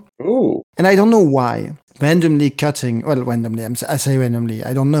cynical. Ooh. And I don't know why. Randomly, I say randomly,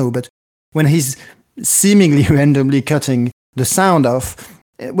 I don't know. But when he's seemingly randomly cutting the sound off,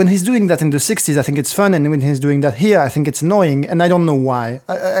 when he's doing that in the 60s, I think it's fun. And when he's doing that here, I think it's annoying. And I don't know why.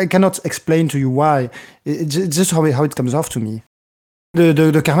 I cannot explain to you why. It's just how it comes off to me.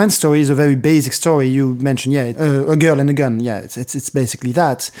 The Carmen story is a very basic story. You mentioned, a girl and a gun. Yeah, it's basically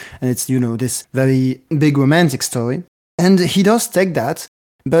that. And it's, this very big romantic story. And he does take that,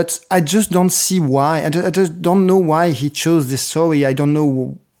 but I just don't see why. I just don't know why he chose this story. I don't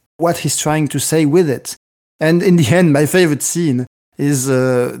know what he's trying to say with it. And in the end, my favorite scene is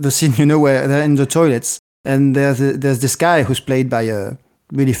the scene, where they're in the toilets. And there's this guy who's played by a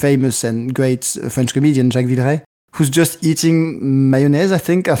really famous and great French comedian, Jacques Villeray, who's just eating mayonnaise, I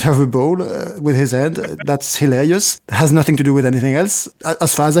think, out of a bowl with his hand. That's hilarious. It has nothing to do with anything else,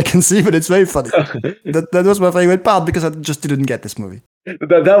 as far as I can see, but it's very funny. That was my favorite part, because I just didn't get this movie.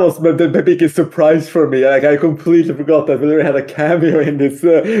 That was the biggest surprise for me. Like, I completely forgot that Villeray had a cameo in this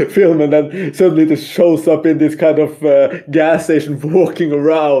film, and then suddenly just shows up in this kind of gas station walking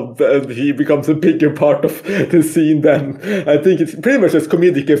around, and he becomes a bigger part of the scene. Then I think it's pretty much just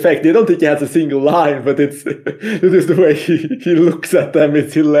comedic effect. I don't think he has a single line, but it's just the way he looks at them.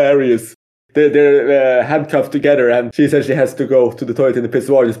 It's hilarious. They're handcuffed together, and she essentially has to go to the toilet in the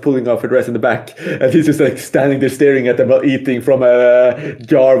pissoir, just pulling off her dress in the back, and he's just like standing there staring at them while eating from a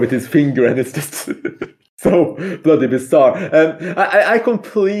jar with his finger, and it's just so bloody bizarre. I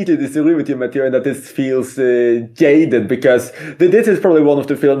completely disagree with you, Mathieu, in that this feels jaded, because this is probably one of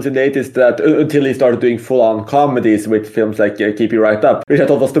the films in the 80s that, until he started doing full-on comedies with films like Keep You Right Up, which I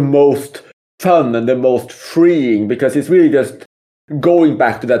thought was the most fun and the most freeing, because it's really just going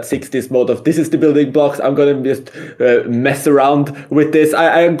back to that 60s mode of, this is the building blocks, I'm going to just mess around with this.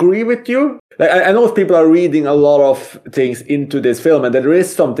 I agree with you. Like, I know people are reading a lot of things into this film, and there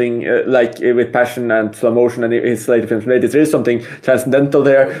is something like with Passion and Slow Motion and his later films, there is something transcendental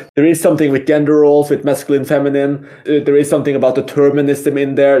there. There is something with gender roles, with masculine, feminine. There is something about determinism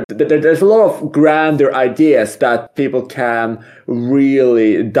in there. There's a lot of grander ideas that people can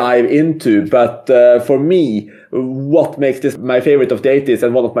really dive into. But for me, what makes this my favorite of the 80s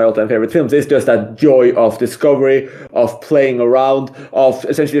and one of my all-time favorite films is just that joy of discovery, of playing around, of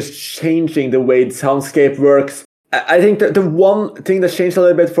essentially just changing the way the soundscape works. I think that the one thing that changed a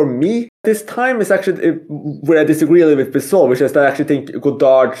little bit for me this time is actually where I disagree a little bit with Saul, which is that I actually think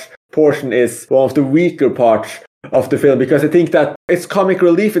Godard's portion is one of the weaker parts of the film, because I think that it's comic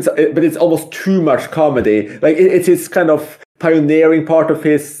relief, but it's almost too much comedy. Like, it's his kind of pioneering part of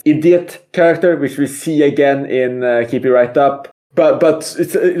his idiot character, which we see again in Keep You Right Up. But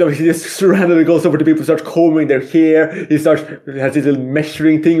it's, he just randomly goes over to people, starts combing their hair. He has this little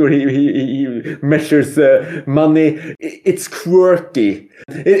measuring thing where he measures money. It's quirky.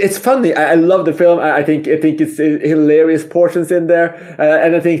 It's funny. I love the film. I think it's hilarious portions in there.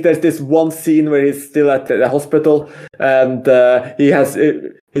 And I think there's this one scene where he's still at the hospital, and he has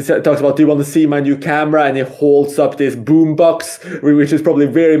He talks about, do you want to see my new camera? And he holds up this boombox, which is probably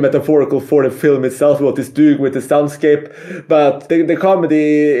very metaphorical for the film itself, what it's doing with the soundscape. But the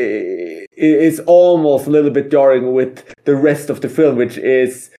comedy is almost a little bit jarring with the rest of the film, which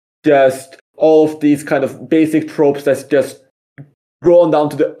is just all of these kind of basic tropes that's just drawn down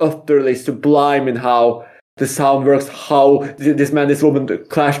to the utterly sublime in how the sound works, how this man, this woman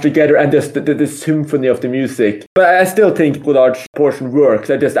clash together, and just the symphony of the music. But I still think Godard's portion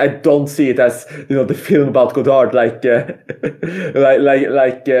works. I don't see it as, the film about Godard like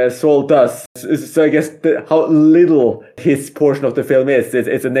Saul does. So I guess how little his portion of the film is,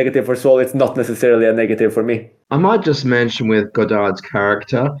 it's a negative for Saul. It's not necessarily a negative for me. I might just mention with Godard's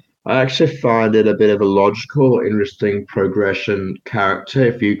character, I actually find it a bit of a logical, interesting progression character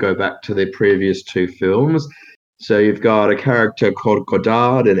if you go back to the previous two films. So you've got a character called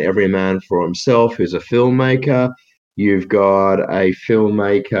Godard in Every Man for Himself, who's a filmmaker. You've got a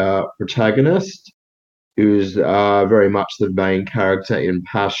filmmaker protagonist who's very much the main character in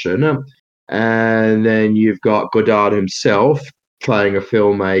Passion. And then you've got Godard himself playing a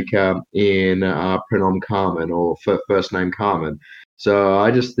filmmaker in Prenom Carmen, or First Name Carmen. So I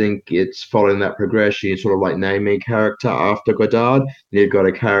just think it's following that progression. You sort of like naming a character after Godard. And you've got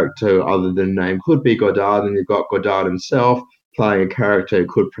a character other than name could be Godard, and you've got Godard himself playing a character who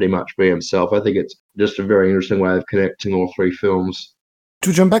could pretty much be himself. I think it's just a very interesting way of connecting all three films.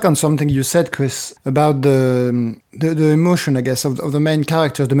 To jump back on something you said, Chris, about the emotion, I guess, of the main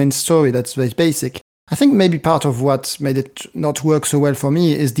character, the main story, that's very basic. I think maybe part of what made it not work so well for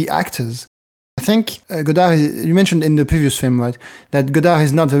me is the actors. I think Godard, you mentioned in the previous film, right, that Godard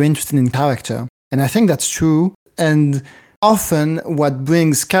is not very interested in character. And I think that's true. And often what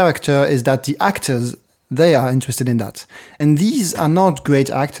brings character is that the actors, they are interested in that. And these are not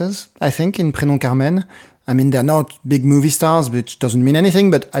great actors, I think, in Prénom Carmen. I mean, they're not big movie stars, which doesn't mean anything,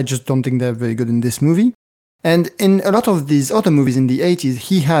 but I just don't think they're very good in this movie. And in a lot of these other movies in the 80s,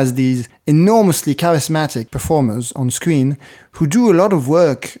 he has these enormously charismatic performers on screen who do a lot of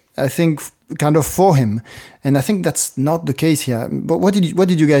work, I think, kind of for him. And I think that's not the case here. But what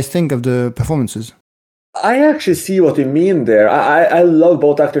did you guys think of the performances? I actually see what you mean there. I love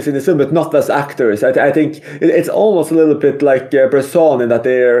both actors in this film, but not as actors. I think it's almost a little bit like Bresson in that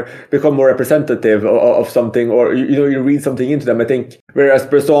they become more representative of something, or you read something into them. I think whereas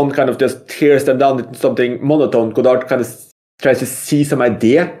Bresson kind of just tears them down into something monotone, Godard kind of tries to see some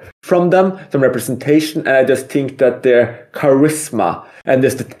idea from them, some representation, and I just think that their charisma and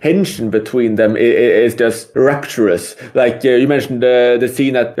just the tension between them is just rapturous. Like you mentioned the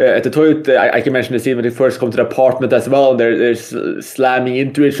scene at the toilet, I can mention the scene when they first come to the apartment as well, and they're slamming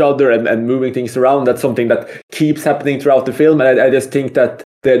into each other and moving things around. That's something that keeps happening throughout the film, and I just think that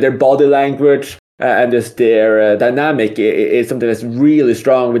their body language and just their dynamic is something that's really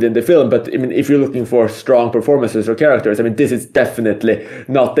strong within the film. But I mean, if you're looking for strong performances or characters, I mean, this is definitely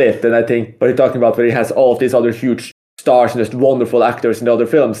not it. And I think what you're talking about, where he has all of these other huge stars and just wonderful actors in the other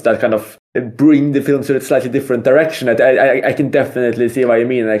films that kind of bring the films to a slightly different direction. I can definitely see what you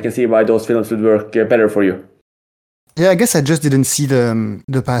mean, and I can see why those films would work better for you. Yeah, I guess I just didn't see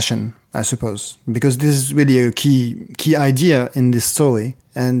the passion, I suppose, because this is really a key idea in this story.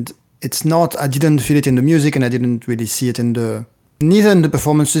 And it's not, I didn't feel it in the music, and I didn't really see it neither in the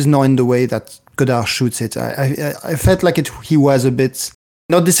performances nor in the way that Godard shoots it. I felt like he was a bit,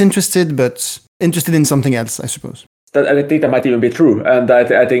 not disinterested, but interested in something else, I suppose. I think that might even be true. And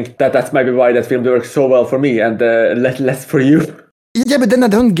I think that's maybe why that film works so well for me and less for you. Yeah, but then I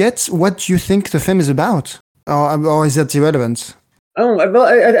don't get what you think the film is about. Or is that irrelevant? Oh, well,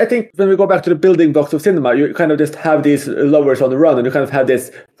 I think when we go back to the building blocks of cinema, you kind of just have these lovers on the run, and you kind of have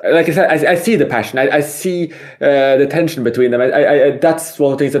this, like I said, I see the passion, I see the tension between them. That's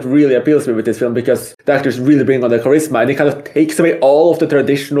one of the things that really appeals to me with this film, because the actors really bring on the charisma, and it kind of takes away all of the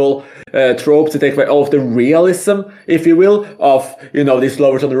traditional tropes, it takes away all of the realism, if you will, of, these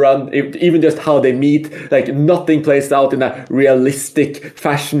lovers on the run, even just how they meet. Like, nothing plays out in a realistic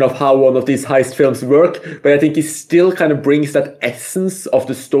fashion of how one of these heist films work, but I think it still kind of brings that essence of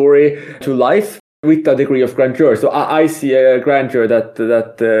the story to life with a degree of grandeur. So I see a grandeur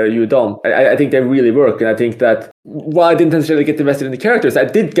that you don't. I think they really work, and I think that while I didn't necessarily get invested in the characters, I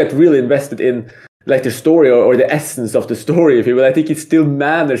did get really invested in like the story or the essence of the story, if you will. I think it still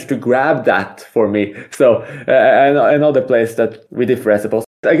managed to grab that for me. So another place that we differ, I suppose.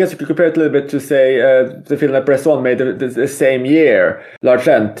 I guess if you compare it a little bit to, say, the film that Bresson made the same year,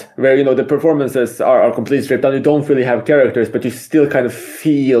 L'Argent, where, the performances are completely stripped down. You don't really have characters, but you still kind of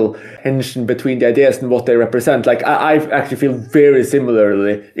feel tension between the ideas and what they represent. Like, I actually feel very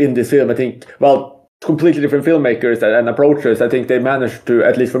similarly in this film. I think, well, completely different filmmakers and approaches, I think they managed to,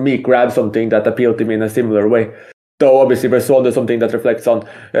 at least for me, grab something that appealed to me in a similar way. Though obviously Bresson is something that reflects on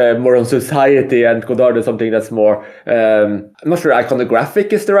more on society, and Godard is something that's more, I'm not sure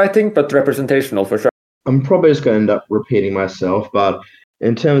iconographic is the right thing, but representational for sure. I'm probably just going to end up repeating myself, but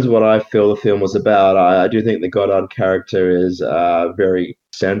in terms of what I feel the film was about, I do think the Godard character is a very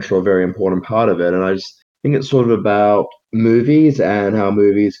central, very important part of it. And I just think it's sort of about movies and how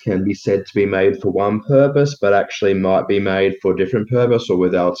movies can be said to be made for one purpose, but actually might be made for a different purpose or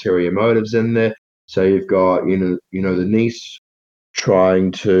with ulterior motives in there. So you've got, the niece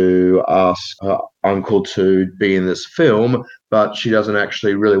trying to ask her uncle to be in this film, but she doesn't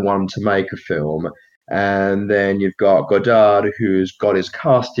actually really want him to make a film. And then you've got Godard, who's got his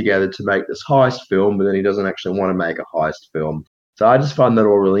cast together to make this heist film, but then he doesn't actually want to make a heist film. So I just find that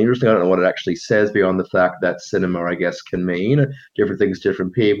all really interesting. I don't know what it actually says beyond the fact that cinema, I guess, can mean different things,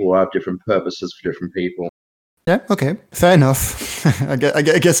 different people, have different purposes for different people. Yeah, okay. Fair enough. I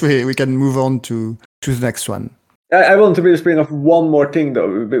guess we can move on to the next one. I want to really bring up one more thing,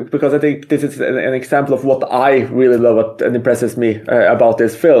 though, because I think this is an example of what I really love and impresses me about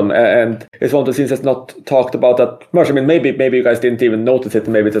this film. And it's one of the scenes that's not talked about that much. I mean, maybe you guys didn't even notice it,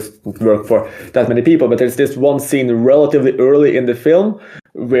 maybe it doesn't work for that many people, but there's this one scene relatively early in the film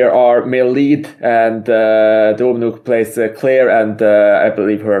where our male lead and the woman who plays Claire and I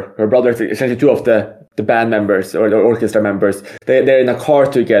believe her brother, essentially two of the band members or the orchestra members, they're in a car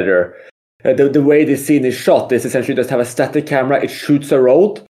together. The way this scene is shot is essentially just have a static camera, it shoots a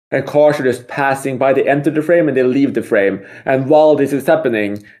road, and cars are just passing by, they enter the frame and they leave the frame. And while this is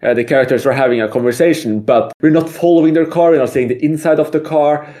happening, the characters are having a conversation, but we're not following their car, we're not seeing the inside of the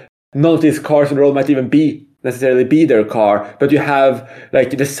car. None of these cars in the road might even necessarily be their car, but you have like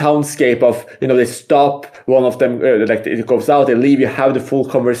the soundscape of, they stop, one of them, like it goes out, they leave, you have the full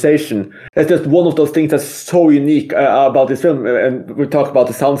conversation. It's just one of those things that's so unique about this film. And we'll talk about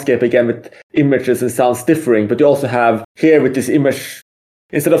the soundscape again with images and sounds differing, but you also have here with this image,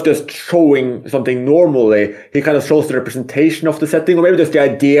 instead of just showing something normally, he kind of shows the representation of the setting, or maybe just the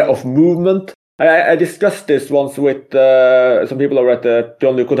idea of movement. I discussed this once with some people over at the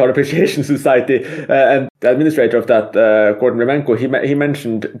Jean-Luc Godard Appreciation Society, and the administrator of that, Gordon Remenko, he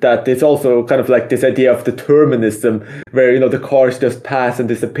mentioned that it's also kind of like this idea of determinism, where the cars just pass and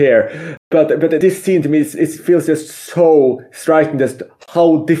disappear. But this scene to me, it feels just so striking. Just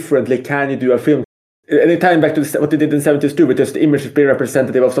how differently can you do a film? And tying back to what they did in the 70s too, with just the image being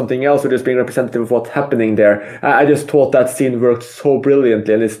representative of something else, or just being representative of what's happening there. I just thought that scene worked so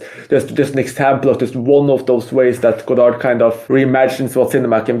brilliantly, and it's just an example of just one of those ways that Godard kind of reimagines what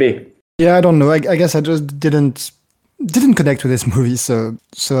cinema can be. Yeah, I don't know. I guess I just didn't connect with this movie, so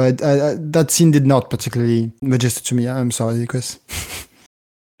I that scene did not particularly register to me. I'm sorry, Chris.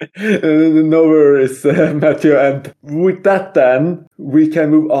 No worries, Matthew. And with that, then we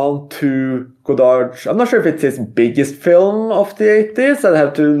can move on to Godard. I'm not sure if it's his biggest film of the 80s. I'll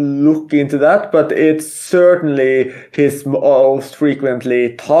have to look into that, but it's certainly his most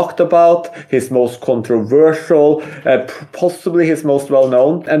frequently talked about, his most controversial, possibly his most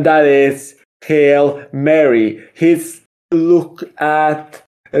well-known, and that is Hail Mary. His look at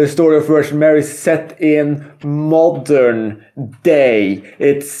the story of Virgin Mary set in modern day.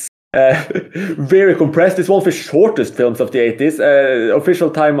 It's very compressed. It's one of the shortest films of the 80s. Official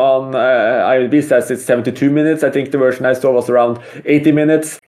time on IMDb says it's 72 minutes. I think the version I saw was around 80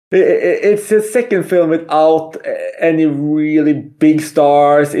 minutes. It's his second film without any really big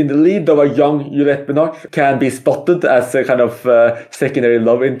stars in the lead, though a young Juliette Binoche can be spotted as a kind of secondary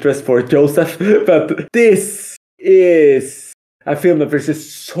love interest for Joseph. But this is a film that there's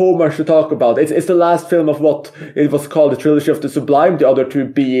just so much to talk about. It's the last film of what it was called the Trilogy of the Sublime, the other two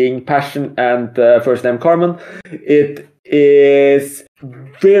being Passion and First Name Carmen. It is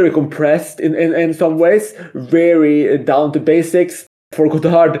very compressed in some ways, very down to basics. For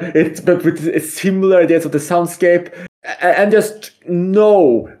Godard, but with similar ideas of the soundscape, and just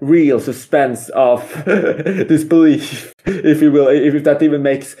no real suspense of disbelief, if you will, if that even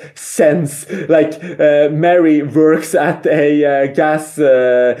makes sense. Like Mary works at a gas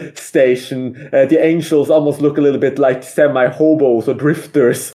station. The angels almost look a little bit like semi-hobos or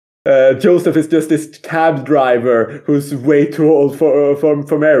drifters. Joseph is just this cab driver who's way too old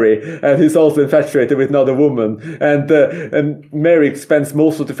for Mary, and he's also infatuated with another woman. And Mary spends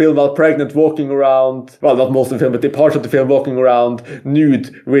most of the film while pregnant, walking around. Well, not most of the film, but the part of the film walking around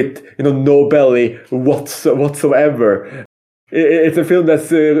nude with no belly whatsoever. It's a film that's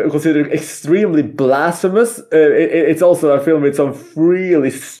considered extremely blasphemous. It's also a film with some really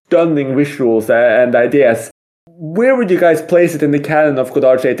stunning visuals and ideas. Where would you guys place it in the canon of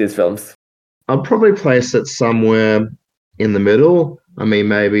Godard's 80s films? I'd probably place it somewhere in the middle. I mean,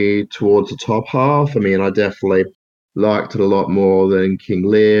 maybe towards the top half. I mean, I definitely liked it a lot more than King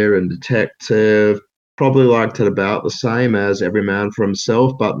Lear and Detective. Probably liked it about the same as Every Man for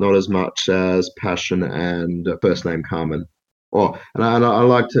Himself, but not as much as Passion and First Name Carmen. Oh, and I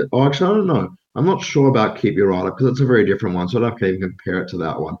liked it. Oh, actually, I don't know. I'm not sure about Keep Your Rider because it's a very different one, so I'd have to even compare it to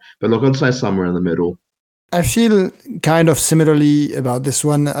that one. But look, I'd say somewhere in the middle. I feel kind of similarly about this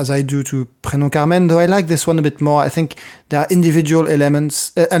one as I do to Prénom Carmen, though I like this one a bit more. I think there are individual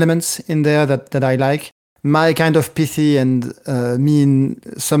elements in there that I like. My kind of pithy and mean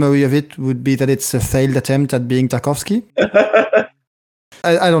summary of it would be that it's a failed attempt at being Tarkovsky.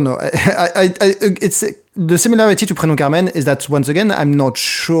 I don't know. It's the similarity to Prénom Carmen is that once again I'm not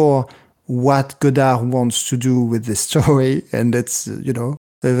sure what Godard wants to do with this story, and it's a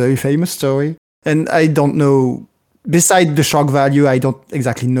very famous story. And I don't know, beside the shock value, I don't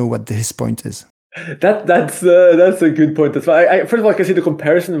exactly know what his point is. That's a good point as well. First of all, I can see the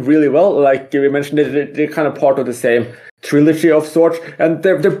comparison really well. Like we mentioned, they're kind of part of the same trilogy of sorts, and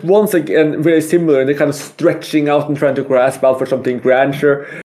they're once again very similar, and they're kind of stretching out and trying to grasp out for something grander.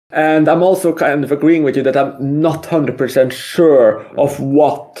 And I'm also kind of agreeing with you that I'm not 100% sure of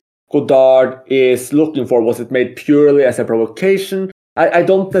what Godard is looking for. Was it made purely as a provocation? I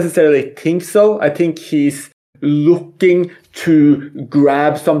don't necessarily think so. I think he's looking to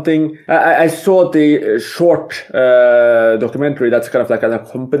grab something. I saw the short documentary that's kind of like an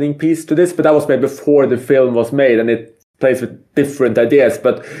accompanying piece to this, but that was made before the film was made, and it plays with different ideas.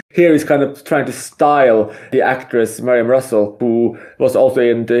 But here he's kind of trying to style the actress Miriam Russell, who was also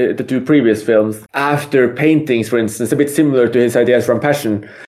in the two previous films, after paintings, for instance, a bit similar to his ideas from Passion.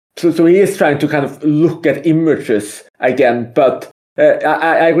 So he is trying to kind of look at images again, but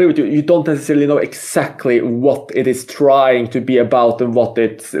I agree with you. You don't necessarily know exactly what it is trying to be about and what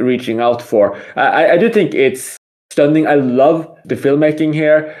it's reaching out for. I do think it's stunning. I love the filmmaking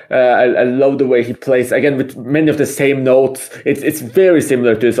here. I love the way he plays, again, with many of the same notes. It's very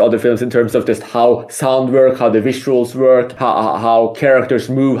similar to his other films in terms of just how sound work, how the visuals work, how characters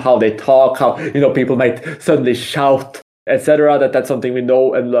move, how they talk, how people might suddenly shout, etc. That's something we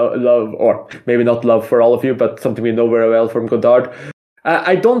know and love, or maybe not love for all of you, but something we know very well from Godard.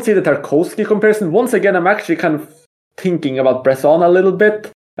 I don't see the Tarkovsky comparison. Once again, I'm actually kind of thinking about Bresson a little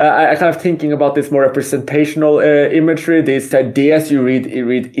bit. I kind of thinking about this more representational imagery, these ideas you read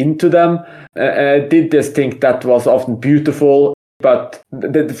into them. I did just think that was often beautiful, but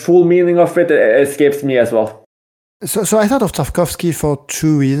the full meaning of it escapes me as well. So I thought of Tarkovsky for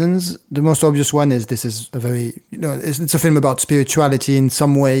two reasons. The most obvious one is this is a very, it's a film about spirituality in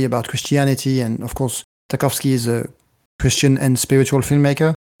some way, about Christianity. And of course, Tarkovsky is a Christian and spiritual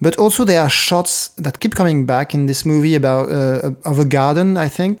filmmaker. But also there are shots that keep coming back in this movie about of a garden, I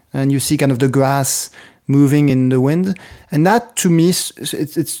think. And you see kind of the grass moving in the wind. And that to me,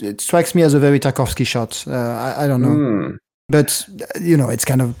 it strikes me as a very Tarkovsky shot. I don't know. But, it's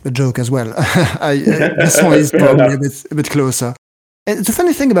kind of a joke as well. This one is probably a bit closer. And the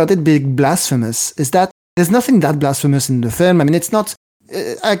funny thing about it being blasphemous is that there's nothing that blasphemous in the film. I mean, it's not...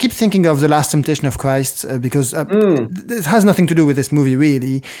 I keep thinking of The Last Temptation of Christ because it has nothing to do with this movie,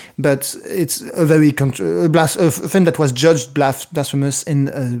 really. But it's a very a film that was judged blasphemous in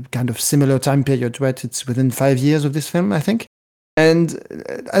a kind of similar time period, right? It's within 5 years of this film, I think. And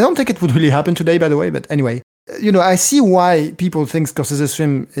I don't think it would really happen today, by the way. But anyway... I see why people think Scorsese's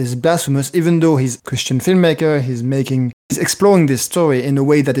film is blasphemous, even though he's a Christian filmmaker, he's exploring this story in a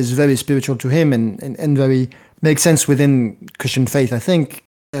way that is very spiritual to him and very makes sense within Christian faith, I think,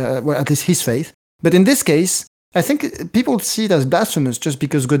 well, at least his faith. But in this case, I think people see it as blasphemous just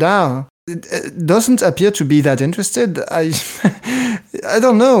because Godard doesn't appear to be that interested. I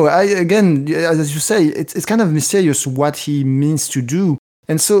don't know. Again, as you say, it's kind of mysterious what he means to do.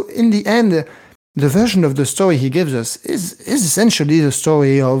 And so in the end, the version of the story he gives us is essentially the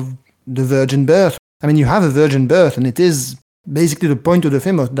story of the virgin birth. I mean, you have a virgin birth, and it is basically the point of the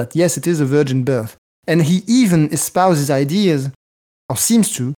film that, yes, it is a virgin birth. And he even espouses ideas, or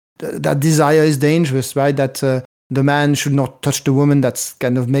seems to, that desire is dangerous, right? That the man should not touch the woman, that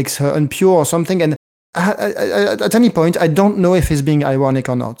kind of makes her impure or something. And at any point, I don't know if he's being ironic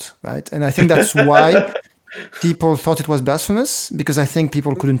or not, right? And I think that's why... people thought it was blasphemous, because I think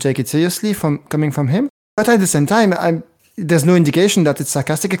people couldn't take it seriously coming from him. But at the same time, there's no indication that it's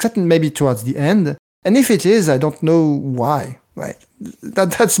sarcastic, except maybe towards the end. And if it is, I don't know why. Right?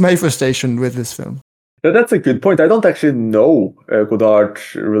 That's my frustration with this film. No, that's a good point. I don't actually know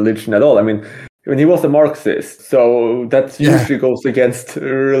Godard's religion at all. I mean, he was a Marxist, so that usually goes against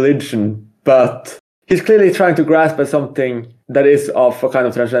religion. But he's clearly trying to grasp at something that is of a kind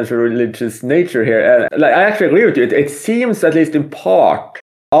of transcendental religious nature here. And I actually agree with you. It seems, at least in part,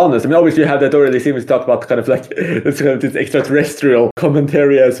 honest. I mean, obviously you have that already seems to talk about kind of like this extraterrestrial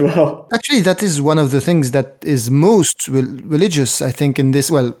commentary as well. Actually, that is one of the things that is most religious, I think, in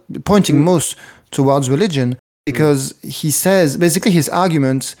this, pointing most towards religion, because he says, basically his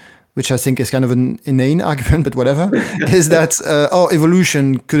argument, which I think is kind of an inane argument, but whatever, is that,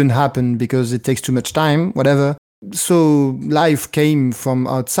 evolution couldn't happen because it takes too much time, whatever. So life came from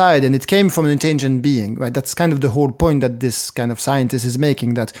outside and it came from an intelligent being, right? That's kind of the whole point that this kind of scientist is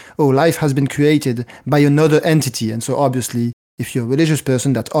making, that, life has been created by another entity. And so obviously, if you're a religious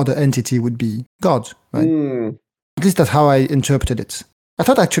person, that other entity would be God, right? At least that's how I interpreted it. I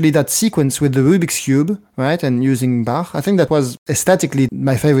thought actually that sequence with the Rubik's Cube, right, and using Bach, I think that was aesthetically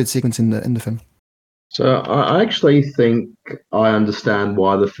my favorite sequence in the film. So I actually think I understand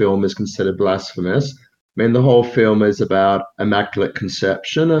why the film is considered blasphemous. I mean, the whole film is about Immaculate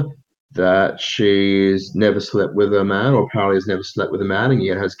Conception, that she's never slept with a man, or apparently has never slept with a man, and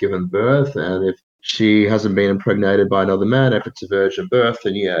yet has given birth. And if she hasn't been impregnated by another man, if it's a virgin birth,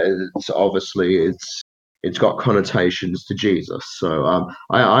 then it's obviously it's got connotations to Jesus. So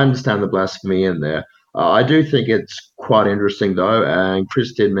I understand the blasphemy in there. I do think it's quite interesting, though, and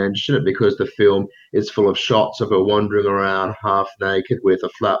Chris did mention it, because the film is full of shots of her wandering around half naked with a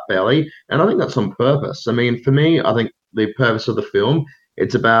flat belly, and I think that's on purpose. I mean, for me, I think the purpose of the film,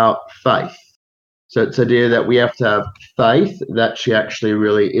 it's about faith. So it's the idea that we have to have faith that she actually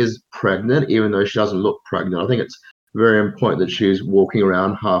really is pregnant, even though she doesn't look pregnant. I think it's very important that she's walking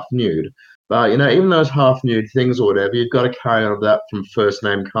around half nude. But, even those half-nude things or whatever, you've got to carry on that from First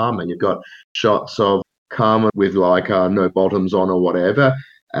Name Carmen. You've got shots of Carmen with, no bottoms on or whatever,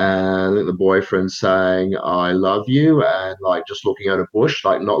 and the boyfriend saying, I love you, and, just looking at a bush,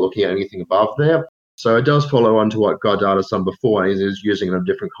 not looking at anything above there. So it does follow on to what Godard has done before, and he's using it in a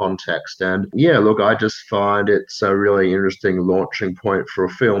different context. And, I just find it's a really interesting launching point for a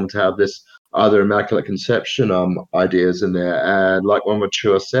film to have this other Immaculate Conception ideas in there. And like one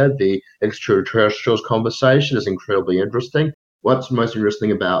mature said, the extraterrestrials conversation is incredibly interesting. What's most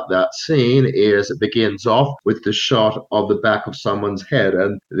interesting about that scene is it begins off with the shot of the back of someone's head,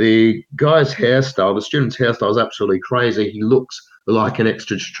 and the guy's hairstyle, the student's hairstyle, is absolutely crazy. He looks like an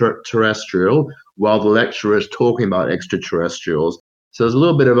extraterrestrial while the lecturer is talking about extraterrestrials. So there's a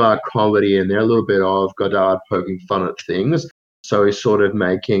little bit of comedy in there, a little bit of Godard poking fun at things. So he's sort of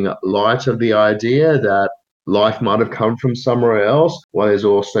making light of the idea that life might have come from somewhere else, while he's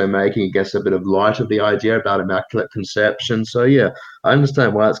also making, I guess, a bit of light of the idea about Immaculate Conception. So, I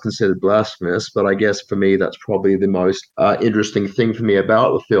understand why it's considered blasphemous, but I guess for me, that's probably the most interesting thing for me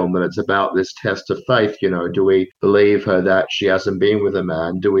about the film, that it's about this test of faith. Do we believe her that she hasn't been with a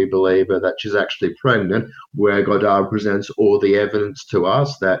man? Do we believe her that she's actually pregnant, where Godard presents all the evidence to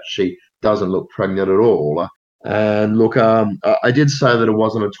us that she doesn't look pregnant at all? And look, I did say that it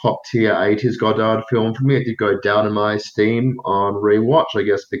wasn't a top tier 80s Godard film for me. It did go down in my esteem on rewatch, I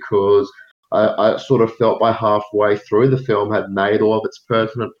guess, because I sort of felt by halfway through the film had made all of its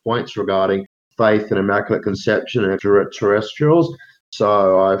pertinent points regarding faith and Immaculate Conception and extraterrestrials.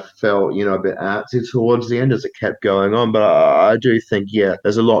 So I felt, a bit antsy towards the end as it kept going on. But I do think,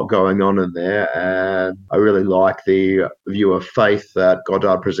 there's a lot going on in there. And I really like the view of faith that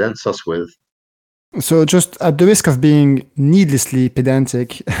Godard presents us with. So just at the risk of being needlessly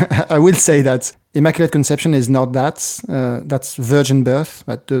pedantic, I will say that Immaculate Conception is not that. That's virgin birth.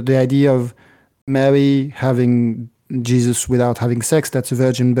 But the idea of Mary having Jesus without having sex, that's a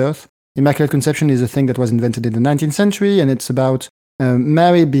virgin birth. Immaculate Conception is a thing that was invented in the 19th century, and it's about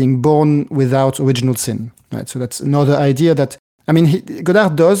Mary being born without original sin. Right. So that's another idea that,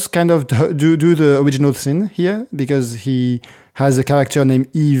 Godard does kind of do the original sin here, because he has a character named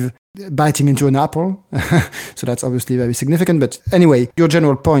Eve biting into an apple. So that's obviously very significant. But anyway, your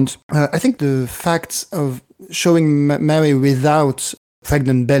general point, I think the fact of showing Mary without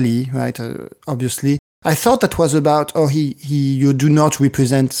pregnant belly, right, obviously, I thought that was about, you do not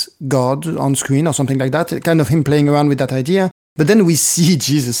represent God on screen or something like that, kind of him playing around with that idea. But then we see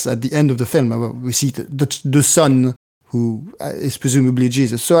Jesus at the end of the film. We see the son who is presumably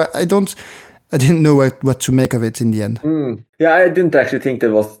Jesus. So I didn't know what to make of it in the end. Yeah, I didn't actually think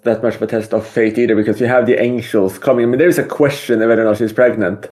there was that much of a test of faith either, because you have the angels coming. There is a question whether or not she's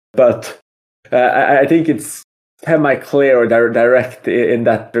pregnant, but I think it's semi-clear or direct in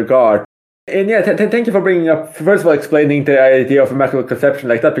that regard. And thank you for bringing up, first of all, explaining the idea of Immaculate Conception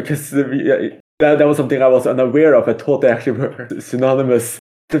like that, because that was something I was unaware of. I thought they actually were synonymous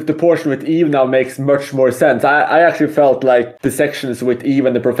the portion with Eve now makes much more sense. I actually felt like the sections with Eve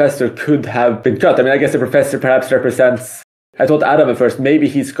and the professor could have been cut. I mean, I guess the professor perhaps represents, I thought Adam at first, maybe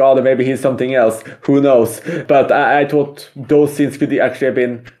he's God or maybe he's something else, who knows. But I thought those scenes could actually have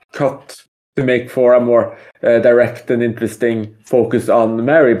been cut to make for a more direct and interesting focus on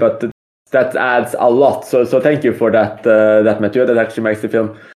Mary, but that adds a lot. So thank you for that, Matthew. That actually makes the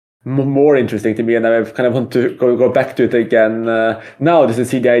film more interesting to me, and I kind of want to go back to it again now just to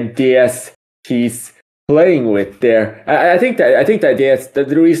see the ideas he's playing with there. I think the idea is that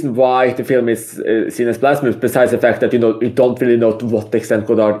the reason why the film is seen as blasphemous, besides the fact that you don't really know to what extent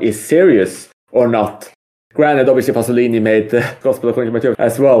Godard is serious or not. Granted, obviously Pasolini made the Gospel According to Matthew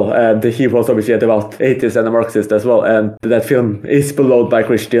as well, and he was obviously a devout atheist and a Marxist as well, and that film is beloved by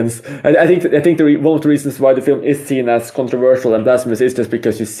Christians. I think one of the reasons why the film is seen as controversial and blasphemous is just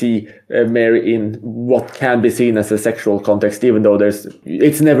because you see Mary in what can be seen as a sexual context, even though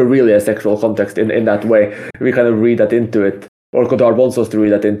it's never really a sexual context in that way. We kind of read that into it, or Godard wants us to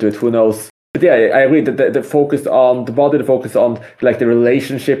read that into it, who knows. But yeah, I agree that the focus on the body, the focus on like the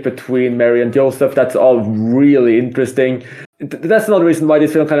relationship between Mary and Joseph, that's all really interesting. That's another reason why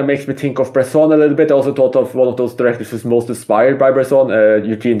this film kind of makes me think of Bresson a little bit. I also thought of one of those directors who's most inspired by Bresson,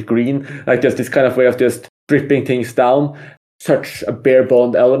 Eugene Green, like just this kind of way of just stripping things down, such a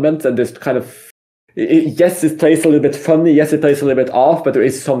bare-boned element, and just kind of, yes, it plays a little bit funny, yes, it plays a little bit off, but there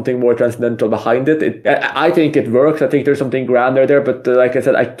is something more transcendental behind it. I think it works. I think there's something grander there, but like I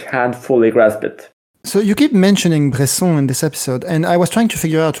said, I can't fully grasp it. So you keep mentioning Bresson in this episode, and I was trying to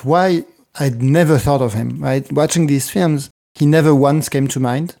figure out why I'd never thought of him, right? Watching these films, he never once came to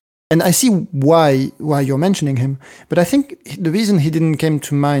mind. And I see why you're mentioning him, but I think the reason he didn't come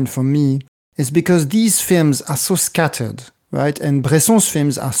to mind for me is because these films are so scattered, right? And Bresson's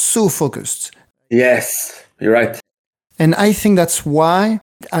films are so focused. Yes, you're right. And I think that's why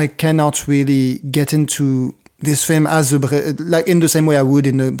I cannot really get into this film as like in the same way I would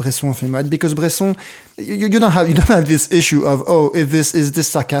in a Bresson film, right? Because Bresson, you don't have this issue of, oh, is this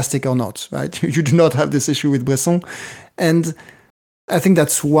sarcastic or not, right? You do not have this issue with Bresson, and I think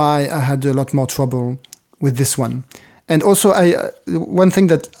that's why I had a lot more trouble with this one. And also, one thing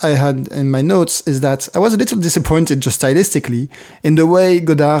that I had in my notes is that I was a little disappointed just stylistically in the way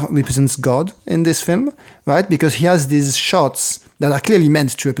Godard represents God in this film, right? Because he has these shots that are clearly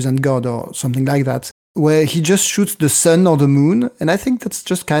meant to represent God or something like that, where he just shoots the sun or the moon. And I think that's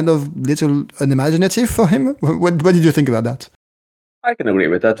just kind of little unimaginative for him. What did you think about that? I can agree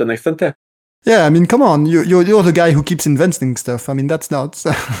with that to an extent, yeah. Yeah, I mean, come on, you're the guy who keeps inventing stuff. I mean, that's not...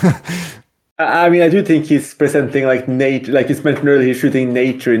 I mean, I do think he's presenting like nature, like he's mentioned earlier, he's shooting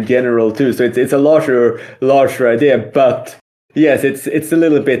nature in general too. So it's a larger idea. But yes, it's a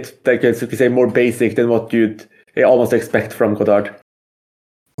little bit, like you could say, more basic than what you'd almost expect from Godard.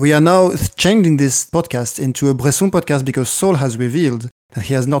 We are now changing this podcast into a Bresson podcast because Saul has revealed that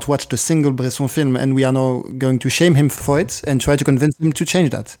he has not watched a single Bresson film, and we are now going to shame him for it and try to convince him to change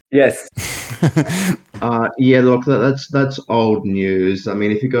that. Yes. Yeah, look, that's old news. I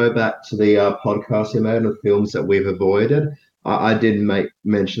mean, if you go back to the podcast you made of films that we've avoided, I did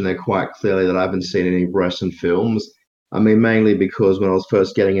mention there quite clearly that I haven't seen any Bresson films. I mean, mainly because when I was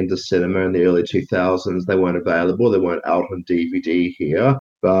first getting into cinema in the early 2000s, they weren't available. They weren't out on DVD here.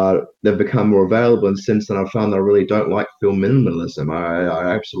 But they've become more available, and since then I've found I really don't like film minimalism.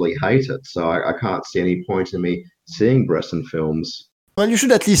 I absolutely hate it, so I can't see any point in me seeing Bresson films. Well, you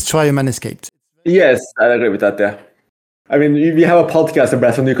should at least try A Man Escaped. Yes, I agree with that, yeah. I mean, we have a podcast of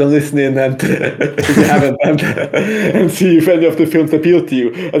Bresson, you can listen in and if you haven't, and see if any of the films appeal to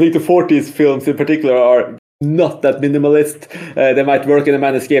you. I think the 40s films in particular are not that minimalist. They might work in A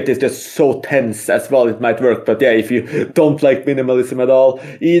Man Escaped. It's just so tense as well. It might work. But yeah, if you don't like minimalism at all,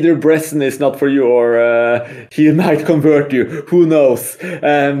 either Bresson is not for you or he might convert you. Who knows?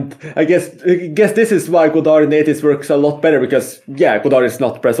 And I guess this is why Godard and Atheist works a lot better because, yeah, Godard is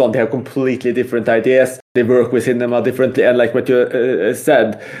not Bresson. They have completely different ideas. They work with cinema differently. And like what you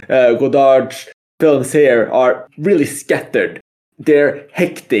said, Godard's films here are really scattered. They're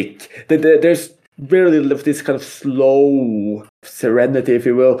hectic. There's rarely this kind of slow serenity, if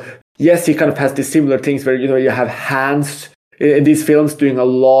you will. Yes, he kind of has these similar things where, you have Hans in these films doing a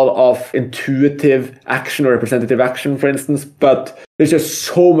lot of intuitive action or representative action, for instance, but there's just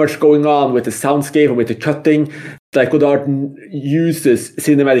so much going on with the soundscape and with the cutting. Like Godard uses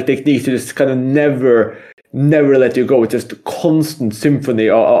cinematic techniques to just kind of never let you go. It's just a constant symphony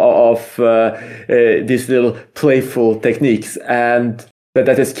of these little playful techniques. And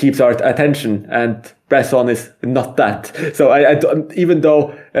that just keeps our attention, and Bresson is not that. So I don't, even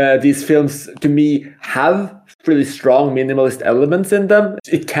though these films to me have really strong minimalist elements in them,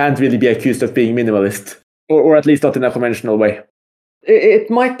 it can't really be accused of being minimalist, or at least not in a conventional way. It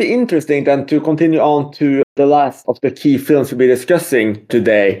might be interesting then to continue on to the last of the key films we'll be discussing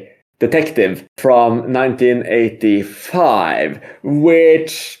today, Detective, from 1985,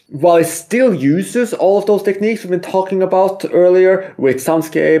 which, while it still uses all of those techniques we've been talking about earlier, with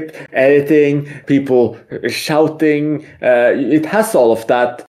soundscape, editing, people shouting, it has all of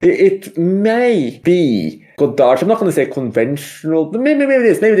that. It may be Godard, I'm not going to say conventional, but maybe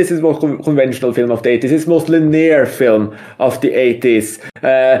this is more conventional film of the 80s. It's most linear film of the 80s.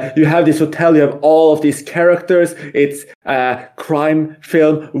 You have this hotel, you have all of these characters. It's a crime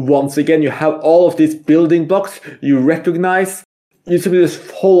film. Once again, you have all of these building blocks you recognize. You simply just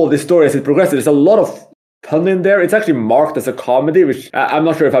follow the story as it progresses. There's a lot of fun in there. It's actually marked as a comedy, which I'm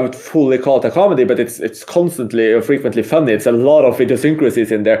not sure if I would fully call it a comedy, but it's constantly or frequently funny. It's a lot of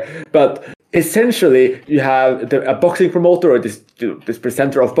idiosyncrasies in there. But essentially, you have a boxing promoter or this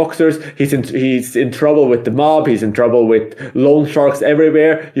presenter of boxers. He's in trouble with the mob. He's in trouble with loan sharks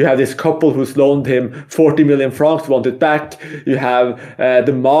everywhere. You have this couple who's loaned him 40 million francs, want it back. You have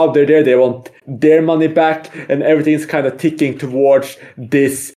the mob. They're there. They want their money back, and everything's kind of ticking towards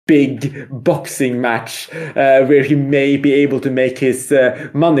this big boxing match where he may be able to make his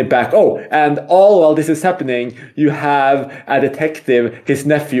money back. Oh, and all while this is happening, you have a detective, his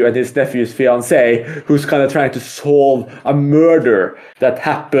nephew and his nephew's fiancée, who's kind of trying to solve a murder that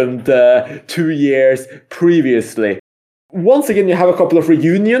happened 2 years previously. Once again, you have a couple of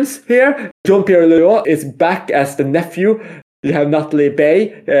reunions here. Jean-Pierre Léaud is back as the nephew. You have Natalie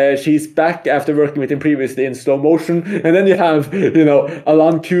Bay. She's back after working with him previously in slow motion. And then you have,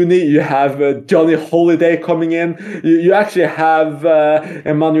 Alan Cooney. You have Johnny Holiday coming in. You actually have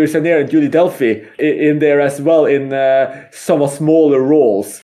Emmanuel Sanier and Julie Delphi in there as well in somewhat smaller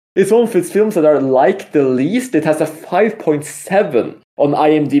roles. It's one of its films that are liked the least. It has a 5.7 on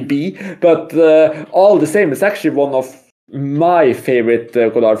IMDb, but all the same, it's actually one of my favorite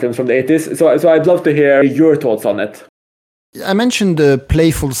Godard films from the 80s. So I'd love to hear your thoughts on it. I mentioned the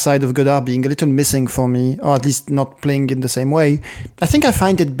playful side of Godard being a little missing for me, or at least not playing in the same way. I think I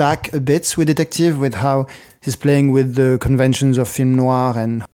find it back a bit with Detective, with how he's playing with the conventions of film noir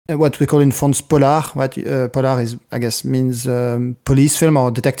and what we call in France polar. What polar is, I guess, means police film or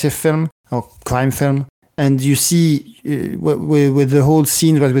detective film or crime film. And you see with the whole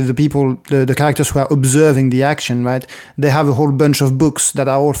scene, right, with the people, the characters who are observing the action, right? They have a whole bunch of books that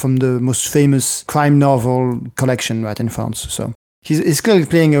are all from the most famous crime novel collection, right, in France. So he's clearly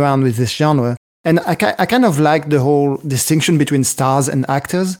playing around with this genre. And I kind of like the whole distinction between stars and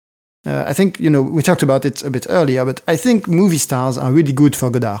actors. I think, we talked about it a bit earlier, but I think movie stars are really good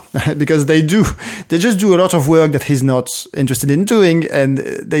for Godard because they just do a lot of work that he's not interested in doing, and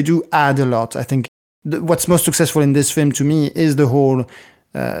they do add a lot. I think what's most successful in this film to me is the whole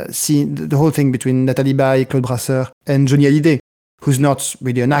scene, the whole thing between Nathalie Baye, Claude Brasseur, and Johnny Hallyday, who's not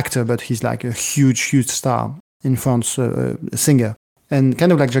really an actor, but he's like a huge star in France, a singer. And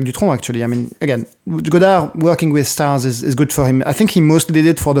kind of like Jacques Dutronc, actually. I mean, again, Godard working with stars is good for him. I think he mostly did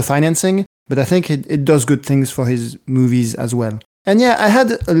it for the financing, but I think it does good things for his movies as well. And yeah, I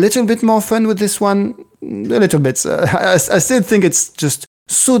had a little bit more fun with this one. A little bit. I still think it's just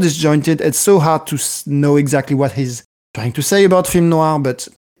so disjointed. It's so hard to know exactly what he's trying to say about film noir, but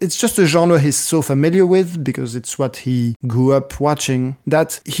it's just a genre he's so familiar with because it's what he grew up watching,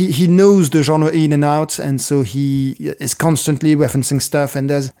 that he knows the genre in and out, and so he is constantly referencing stuff, and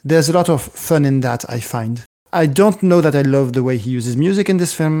there's a lot of fun in that, I find. I don't know that I love the way he uses music in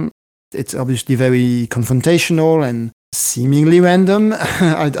this film. It's obviously very confrontational and seemingly random.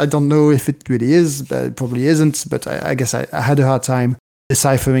 I don't know if it really is, but it probably isn't, but I guess I had a hard time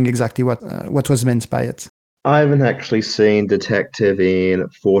deciphering exactly what was meant by it. I haven't actually seen Detective in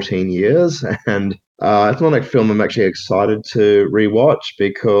 14 years, and it's not a film I'm actually excited to rewatch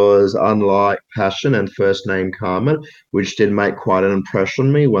because unlike Passion and First Name Carmen, which did make quite an impression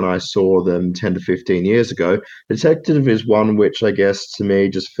on me when I saw them 10 to 15 years ago, Detective is one which I guess to me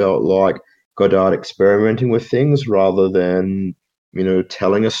just felt like Godard experimenting with things rather than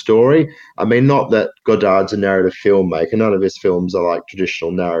telling a story. I mean, not that Godard's a narrative filmmaker. None of his films are like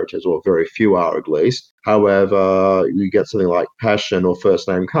traditional narratives, or very few are at least. However, you get something like Passion or First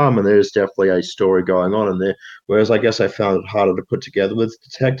Name Carmen, there's definitely a story going on in there. Whereas I guess I found it harder to put together with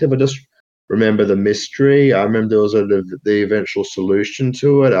Detective. I just remember the mystery. I remember there was the eventual solution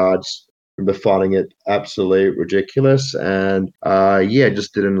to it. I just remember finding it absolutely ridiculous, and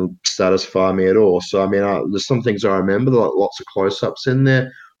just didn't satisfy me at all. So I mean, there's some things I remember, like lots of close-ups in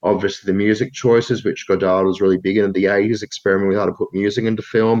there. Obviously, the music choices, which Godard was really big in the 80s, experimenting with how to put music into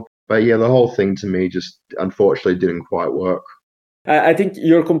film. But yeah, the whole thing to me just unfortunately didn't quite work. I think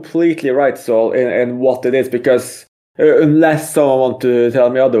you're completely right, Saul, in what it is, because unless someone wants to tell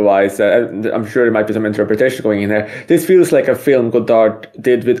me otherwise, I'm sure there might be some interpretation going in here. This feels like a film Godard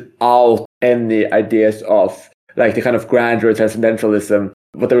did without any ideas of like the kind of grandeur, transcendentalism,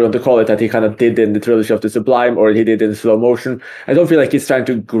 whatever you want to call it, that he kind of did in the trilogy of the Sublime, or he did in slow motion. I don't feel like he's trying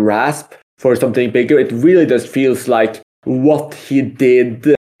to grasp for something bigger. It really just feels like what he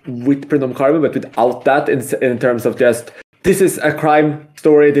did with Print of Carmen, but without that, in terms of just, this is a crime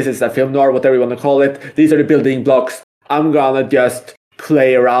story, this is a film noir, whatever you want to call it. These are the building blocks. I'm gonna just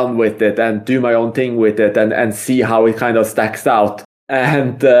play around with it and do my own thing with it and see how it kind of stacks out.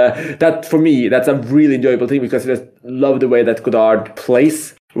 And that, for me, that's a really enjoyable thing, because I just love the way that Godard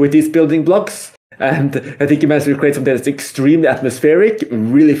plays with these building blocks. And I think he managed to create something that's extremely atmospheric,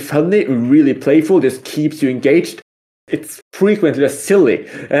 really funny, really playful, just keeps you engaged. It's frequently just silly.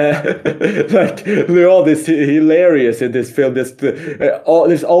 Like, they're all this hilarious in this film.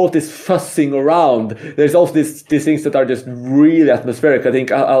 There's all of this fussing around. There's also these things that are just really atmospheric. I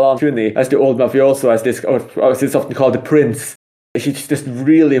think Alan Cooney, as the old mafioso, as this, or as it's often called, the prince, he's just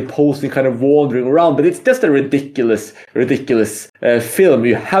really imposing, kind of wandering around. But it's just a ridiculous film.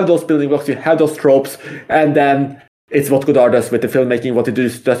 You have those building blocks, you have those tropes, and then it's what Godard does with the filmmaking, what he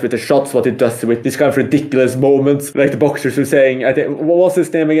does with the shots, what he does with these kind of ridiculous moments, like the boxers were saying, I think, what was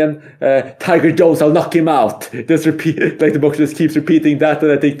his name again? Tiger Jones, I'll knock him out. Just repeat, like the boxer just keeps repeating that,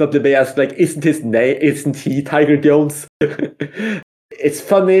 and I think not the way asked, like, isn't he Tiger Jones? It's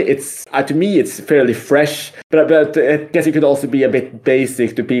funny. It's to me, it's fairly fresh, but I guess it could also be a bit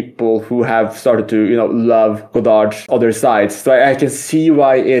basic to people who have started to, love Godard's other sides. So I can see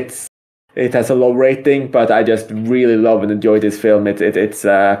why it has a low rating, but I just really love and enjoy this film. It's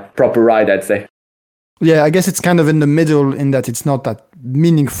a proper ride, I'd say. Yeah, I guess it's kind of in the middle in that it's not that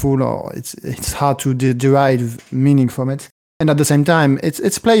meaningful, or it's hard to derive meaning from it. And at the same time,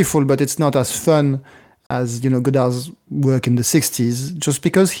 it's playful, but it's not as fun as Godard's work in the 60s, just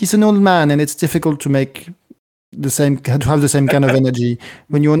because he's an old man and it's difficult to have the same kind of energy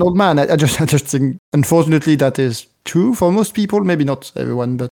when you're an old man. I just think, unfortunately, that is true for most people, maybe not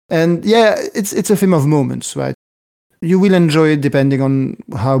everyone, and yeah, it's a film of moments, right? You will enjoy it depending on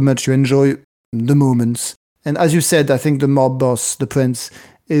how much you enjoy the moments. And as you said, I think the mob boss, the prince,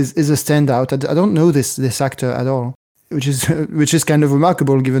 is a standout. I don't know this actor at all, which is kind of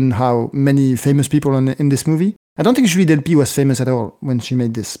remarkable given how many famous people in this movie. I don't think Julie Delpy was famous at all when she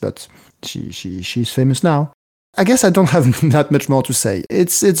made this, but she's famous now. I guess I don't have that much more to say.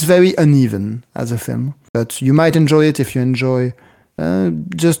 It's very uneven as a film, but you might enjoy it if you enjoy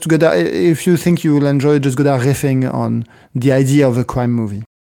just Godard. If you think you will enjoy just Godard riffing on the idea of a crime movie.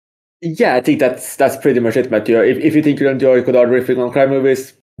 Yeah, I think that's pretty much it, Matthew. If you think you'll enjoy Godard riffing on crime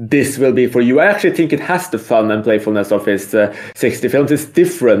movies, this will be for you. I actually think it has the fun and playfulness of his 60 films. It's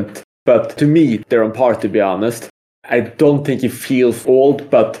different, but to me, they're on par, to be honest. I don't think he feels old,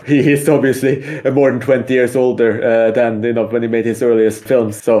 but he is obviously more than 20 years older than when he made his earliest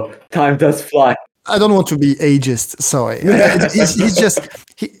films. So time does fly. I don't want to be ageist, sorry. He's just...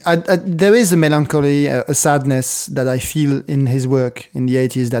 there is a melancholy, a sadness that I feel in his work in the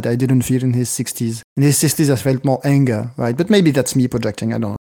 80s that I didn't feel in his 60s. In his 60s, I felt more anger, right? But maybe that's me projecting, I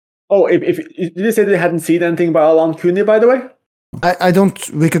don't know. Oh, if did you say they hadn't seen anything by Alan Cooney, by the way? I don't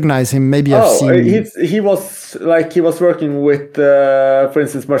recognize him. Maybe I've seen... he was working with, for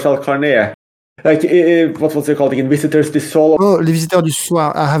instance, Marcel Carnet. Like, what was it called again? Visitors du Soir. Oh, Les Visiteurs du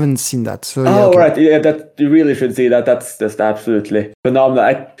Soir. I haven't seen that. So yeah, okay. Right. Yeah, that you really should see that. That's just absolutely phenomenal.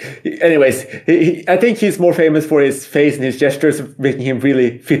 I think he's more famous for his face and his gestures, making him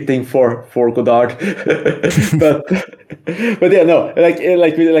really fitting for Godard. but yeah, no. Like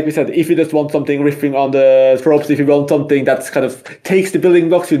we said, if you just want something riffing on the tropes, if you want something that's kind of takes the building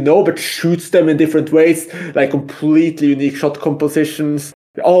blocks, but shoots them in different ways, like completely unique shot compositions.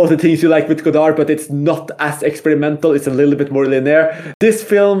 All of the things you like with Godard, but it's not as experimental. It's a little bit more linear. This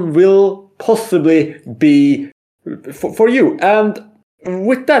film will possibly be for you. And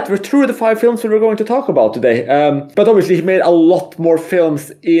with that, we're through the 5 films that we're going to talk about today. But obviously, he made a lot more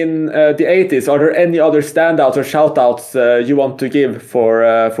films in the 80s. Are there any other standouts or shout-outs you want to give for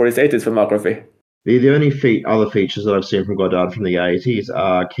his 80s filmography? The only other features that I've seen from Godard from the 80s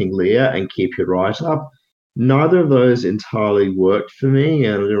are King Lear and Keep Your Right Up. Neither of those entirely worked for me,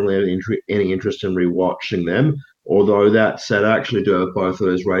 and I didn't really have any interest in rewatching them. Although that said, I actually do have both of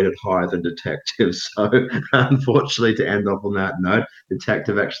those rated higher than Detective. So unfortunately, to end off on that note,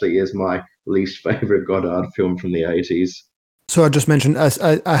 Detective actually is my least favorite Godard film from the 80s. So I just mentioned,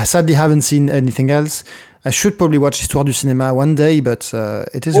 I sadly haven't seen anything else. I should probably watch Histoire du Cinéma one day, but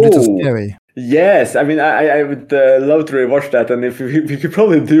it is a little scary. Yes, I mean, I would love to rewatch that, and if we could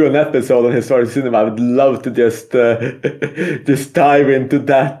probably do an episode on Historic Cinema, I would love to just dive into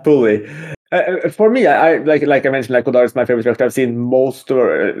that fully. For me, I like I mentioned, like Godard is my favorite director. I've seen most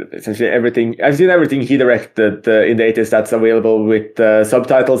or essentially everything. I've seen everything he directed in the 80s that's available with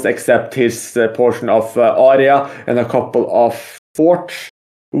subtitles, except his portion of Aria and a couple of Forge.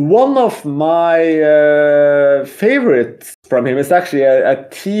 One of my favorites from him is actually a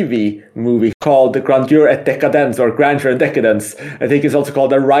TV movie called Grandeur et Decadence, or Grandeur and Decadence. I think it's also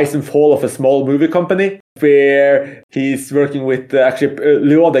called The Rise and Fall of a Small Movie Company, where he's working with actually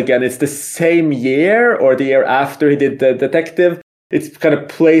Leod again. It's the same year or the year after he did The Detective. It's kind of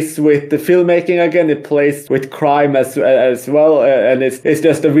plays with the filmmaking again. It plays with crime as well, and it's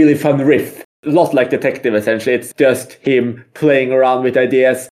just a really fun riff. A lot like Detective, essentially. It's just him playing around with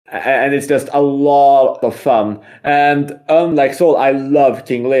ideas, and it's just a lot of fun. And unlike Soul, I love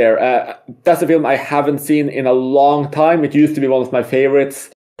King Lear. That's a film I haven't seen in a long time. It used to be one of my favorites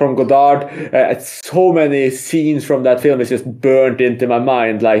from Godard. So many scenes from that film is just burnt into my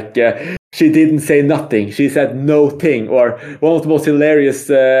mind. Like, she didn't say nothing. She said no thing. Or one of the most hilarious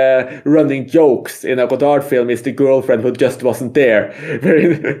running jokes in a Godard film is the girlfriend who just wasn't there.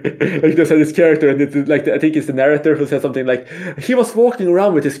 Like, there's this character, and it's like, I think it's the narrator who says something like, he was walking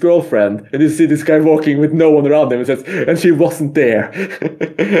around with his girlfriend, and you see this guy walking with no one around him, and says, and she wasn't there.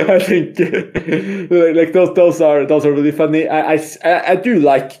 I think like those are really funny. I do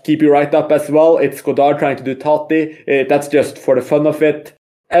like Keep You Right Up as well. It's Godard trying to do Tati. That's just for the fun of it.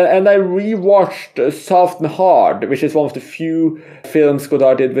 And I rewatched Soft and Hard, which is one of the few films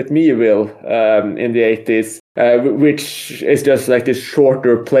Godard did with Will in the 80s, which is just like this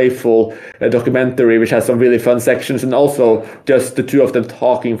shorter, playful documentary, which has some really fun sections, and also just the two of them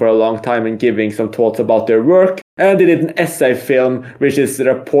talking for a long time and giving some thoughts about their work. And they did an essay film, which is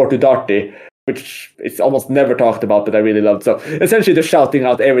Rapport to Darty, which is almost never talked about, but I really loved. So essentially just shouting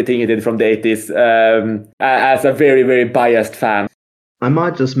out everything he did from the 80s as a very, very biased fan. I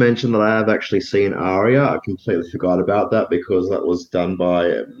might just mention that I have actually seen Aria. I completely forgot about that because that was done by,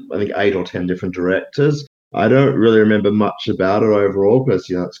 I think, 8 or 10 different directors. I don't really remember much about it overall because,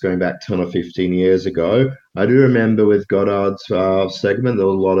 it's going back 10 or 15 years ago. I do remember with Godard's segment, there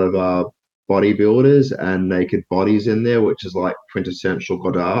was a lot of bodybuilders and naked bodies in there, which is like quintessential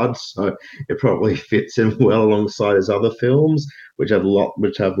Godard. So it probably fits in well alongside his other films, which have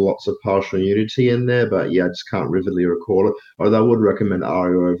lots of partial nudity in there. But yeah, I just can't vividly recall it. Although I would recommend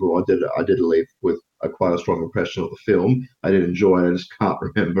Aria overall. I did leave with quite a strong impression of the film. I did enjoy it. I just can't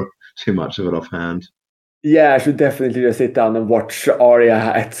remember too much of it offhand. Yeah, I should definitely just sit down and watch Aria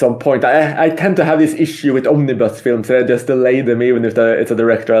at some point. I tend to have this issue with omnibus films, and I just delay them even if it's a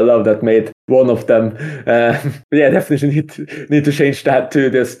director I love that made one of them. But yeah, definitely need to change that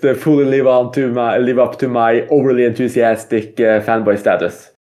to just fully live up to my overly enthusiastic fanboy status.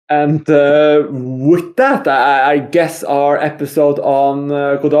 And with that, I guess our episode on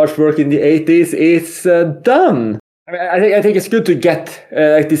Godard's work in the 80s is done. I think it's good to get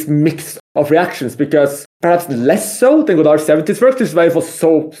like this mix of reactions, because perhaps less so than Godard's 70s work. This is why it was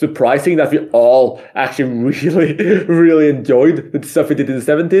so surprising that we all actually really, really enjoyed the stuff we did in the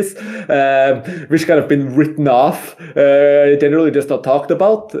 70s, which kind of been written off, generally just not talked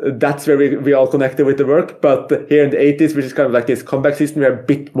about. That's where we all connected with the work. But here in the 80s, which is kind of like this comeback season, we're a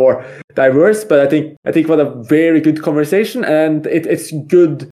bit more diverse. But I think what a very good conversation, and it's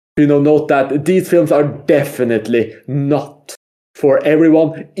good note that these films are definitely not for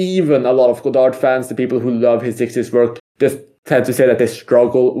everyone. Even a lot of Godard fans, the people who love his 60s work, just tend to say that they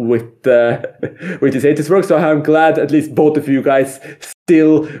struggle with his 80s work. So I'm glad at least both of you guys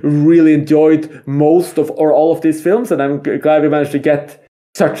still really enjoyed most of or all of these films, and I'm glad we managed to get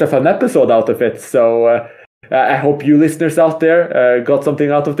such a fun episode out of it. So I hope you listeners out there got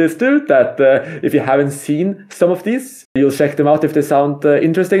something out of this too, that if you haven't seen some of these, you'll check them out if they sound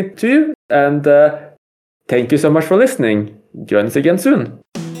interesting to you. And thank you so much for listening. Join us again soon.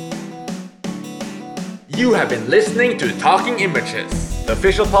 You have been listening to Talking Images, the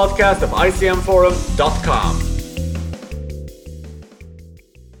official podcast of ICMforum.com.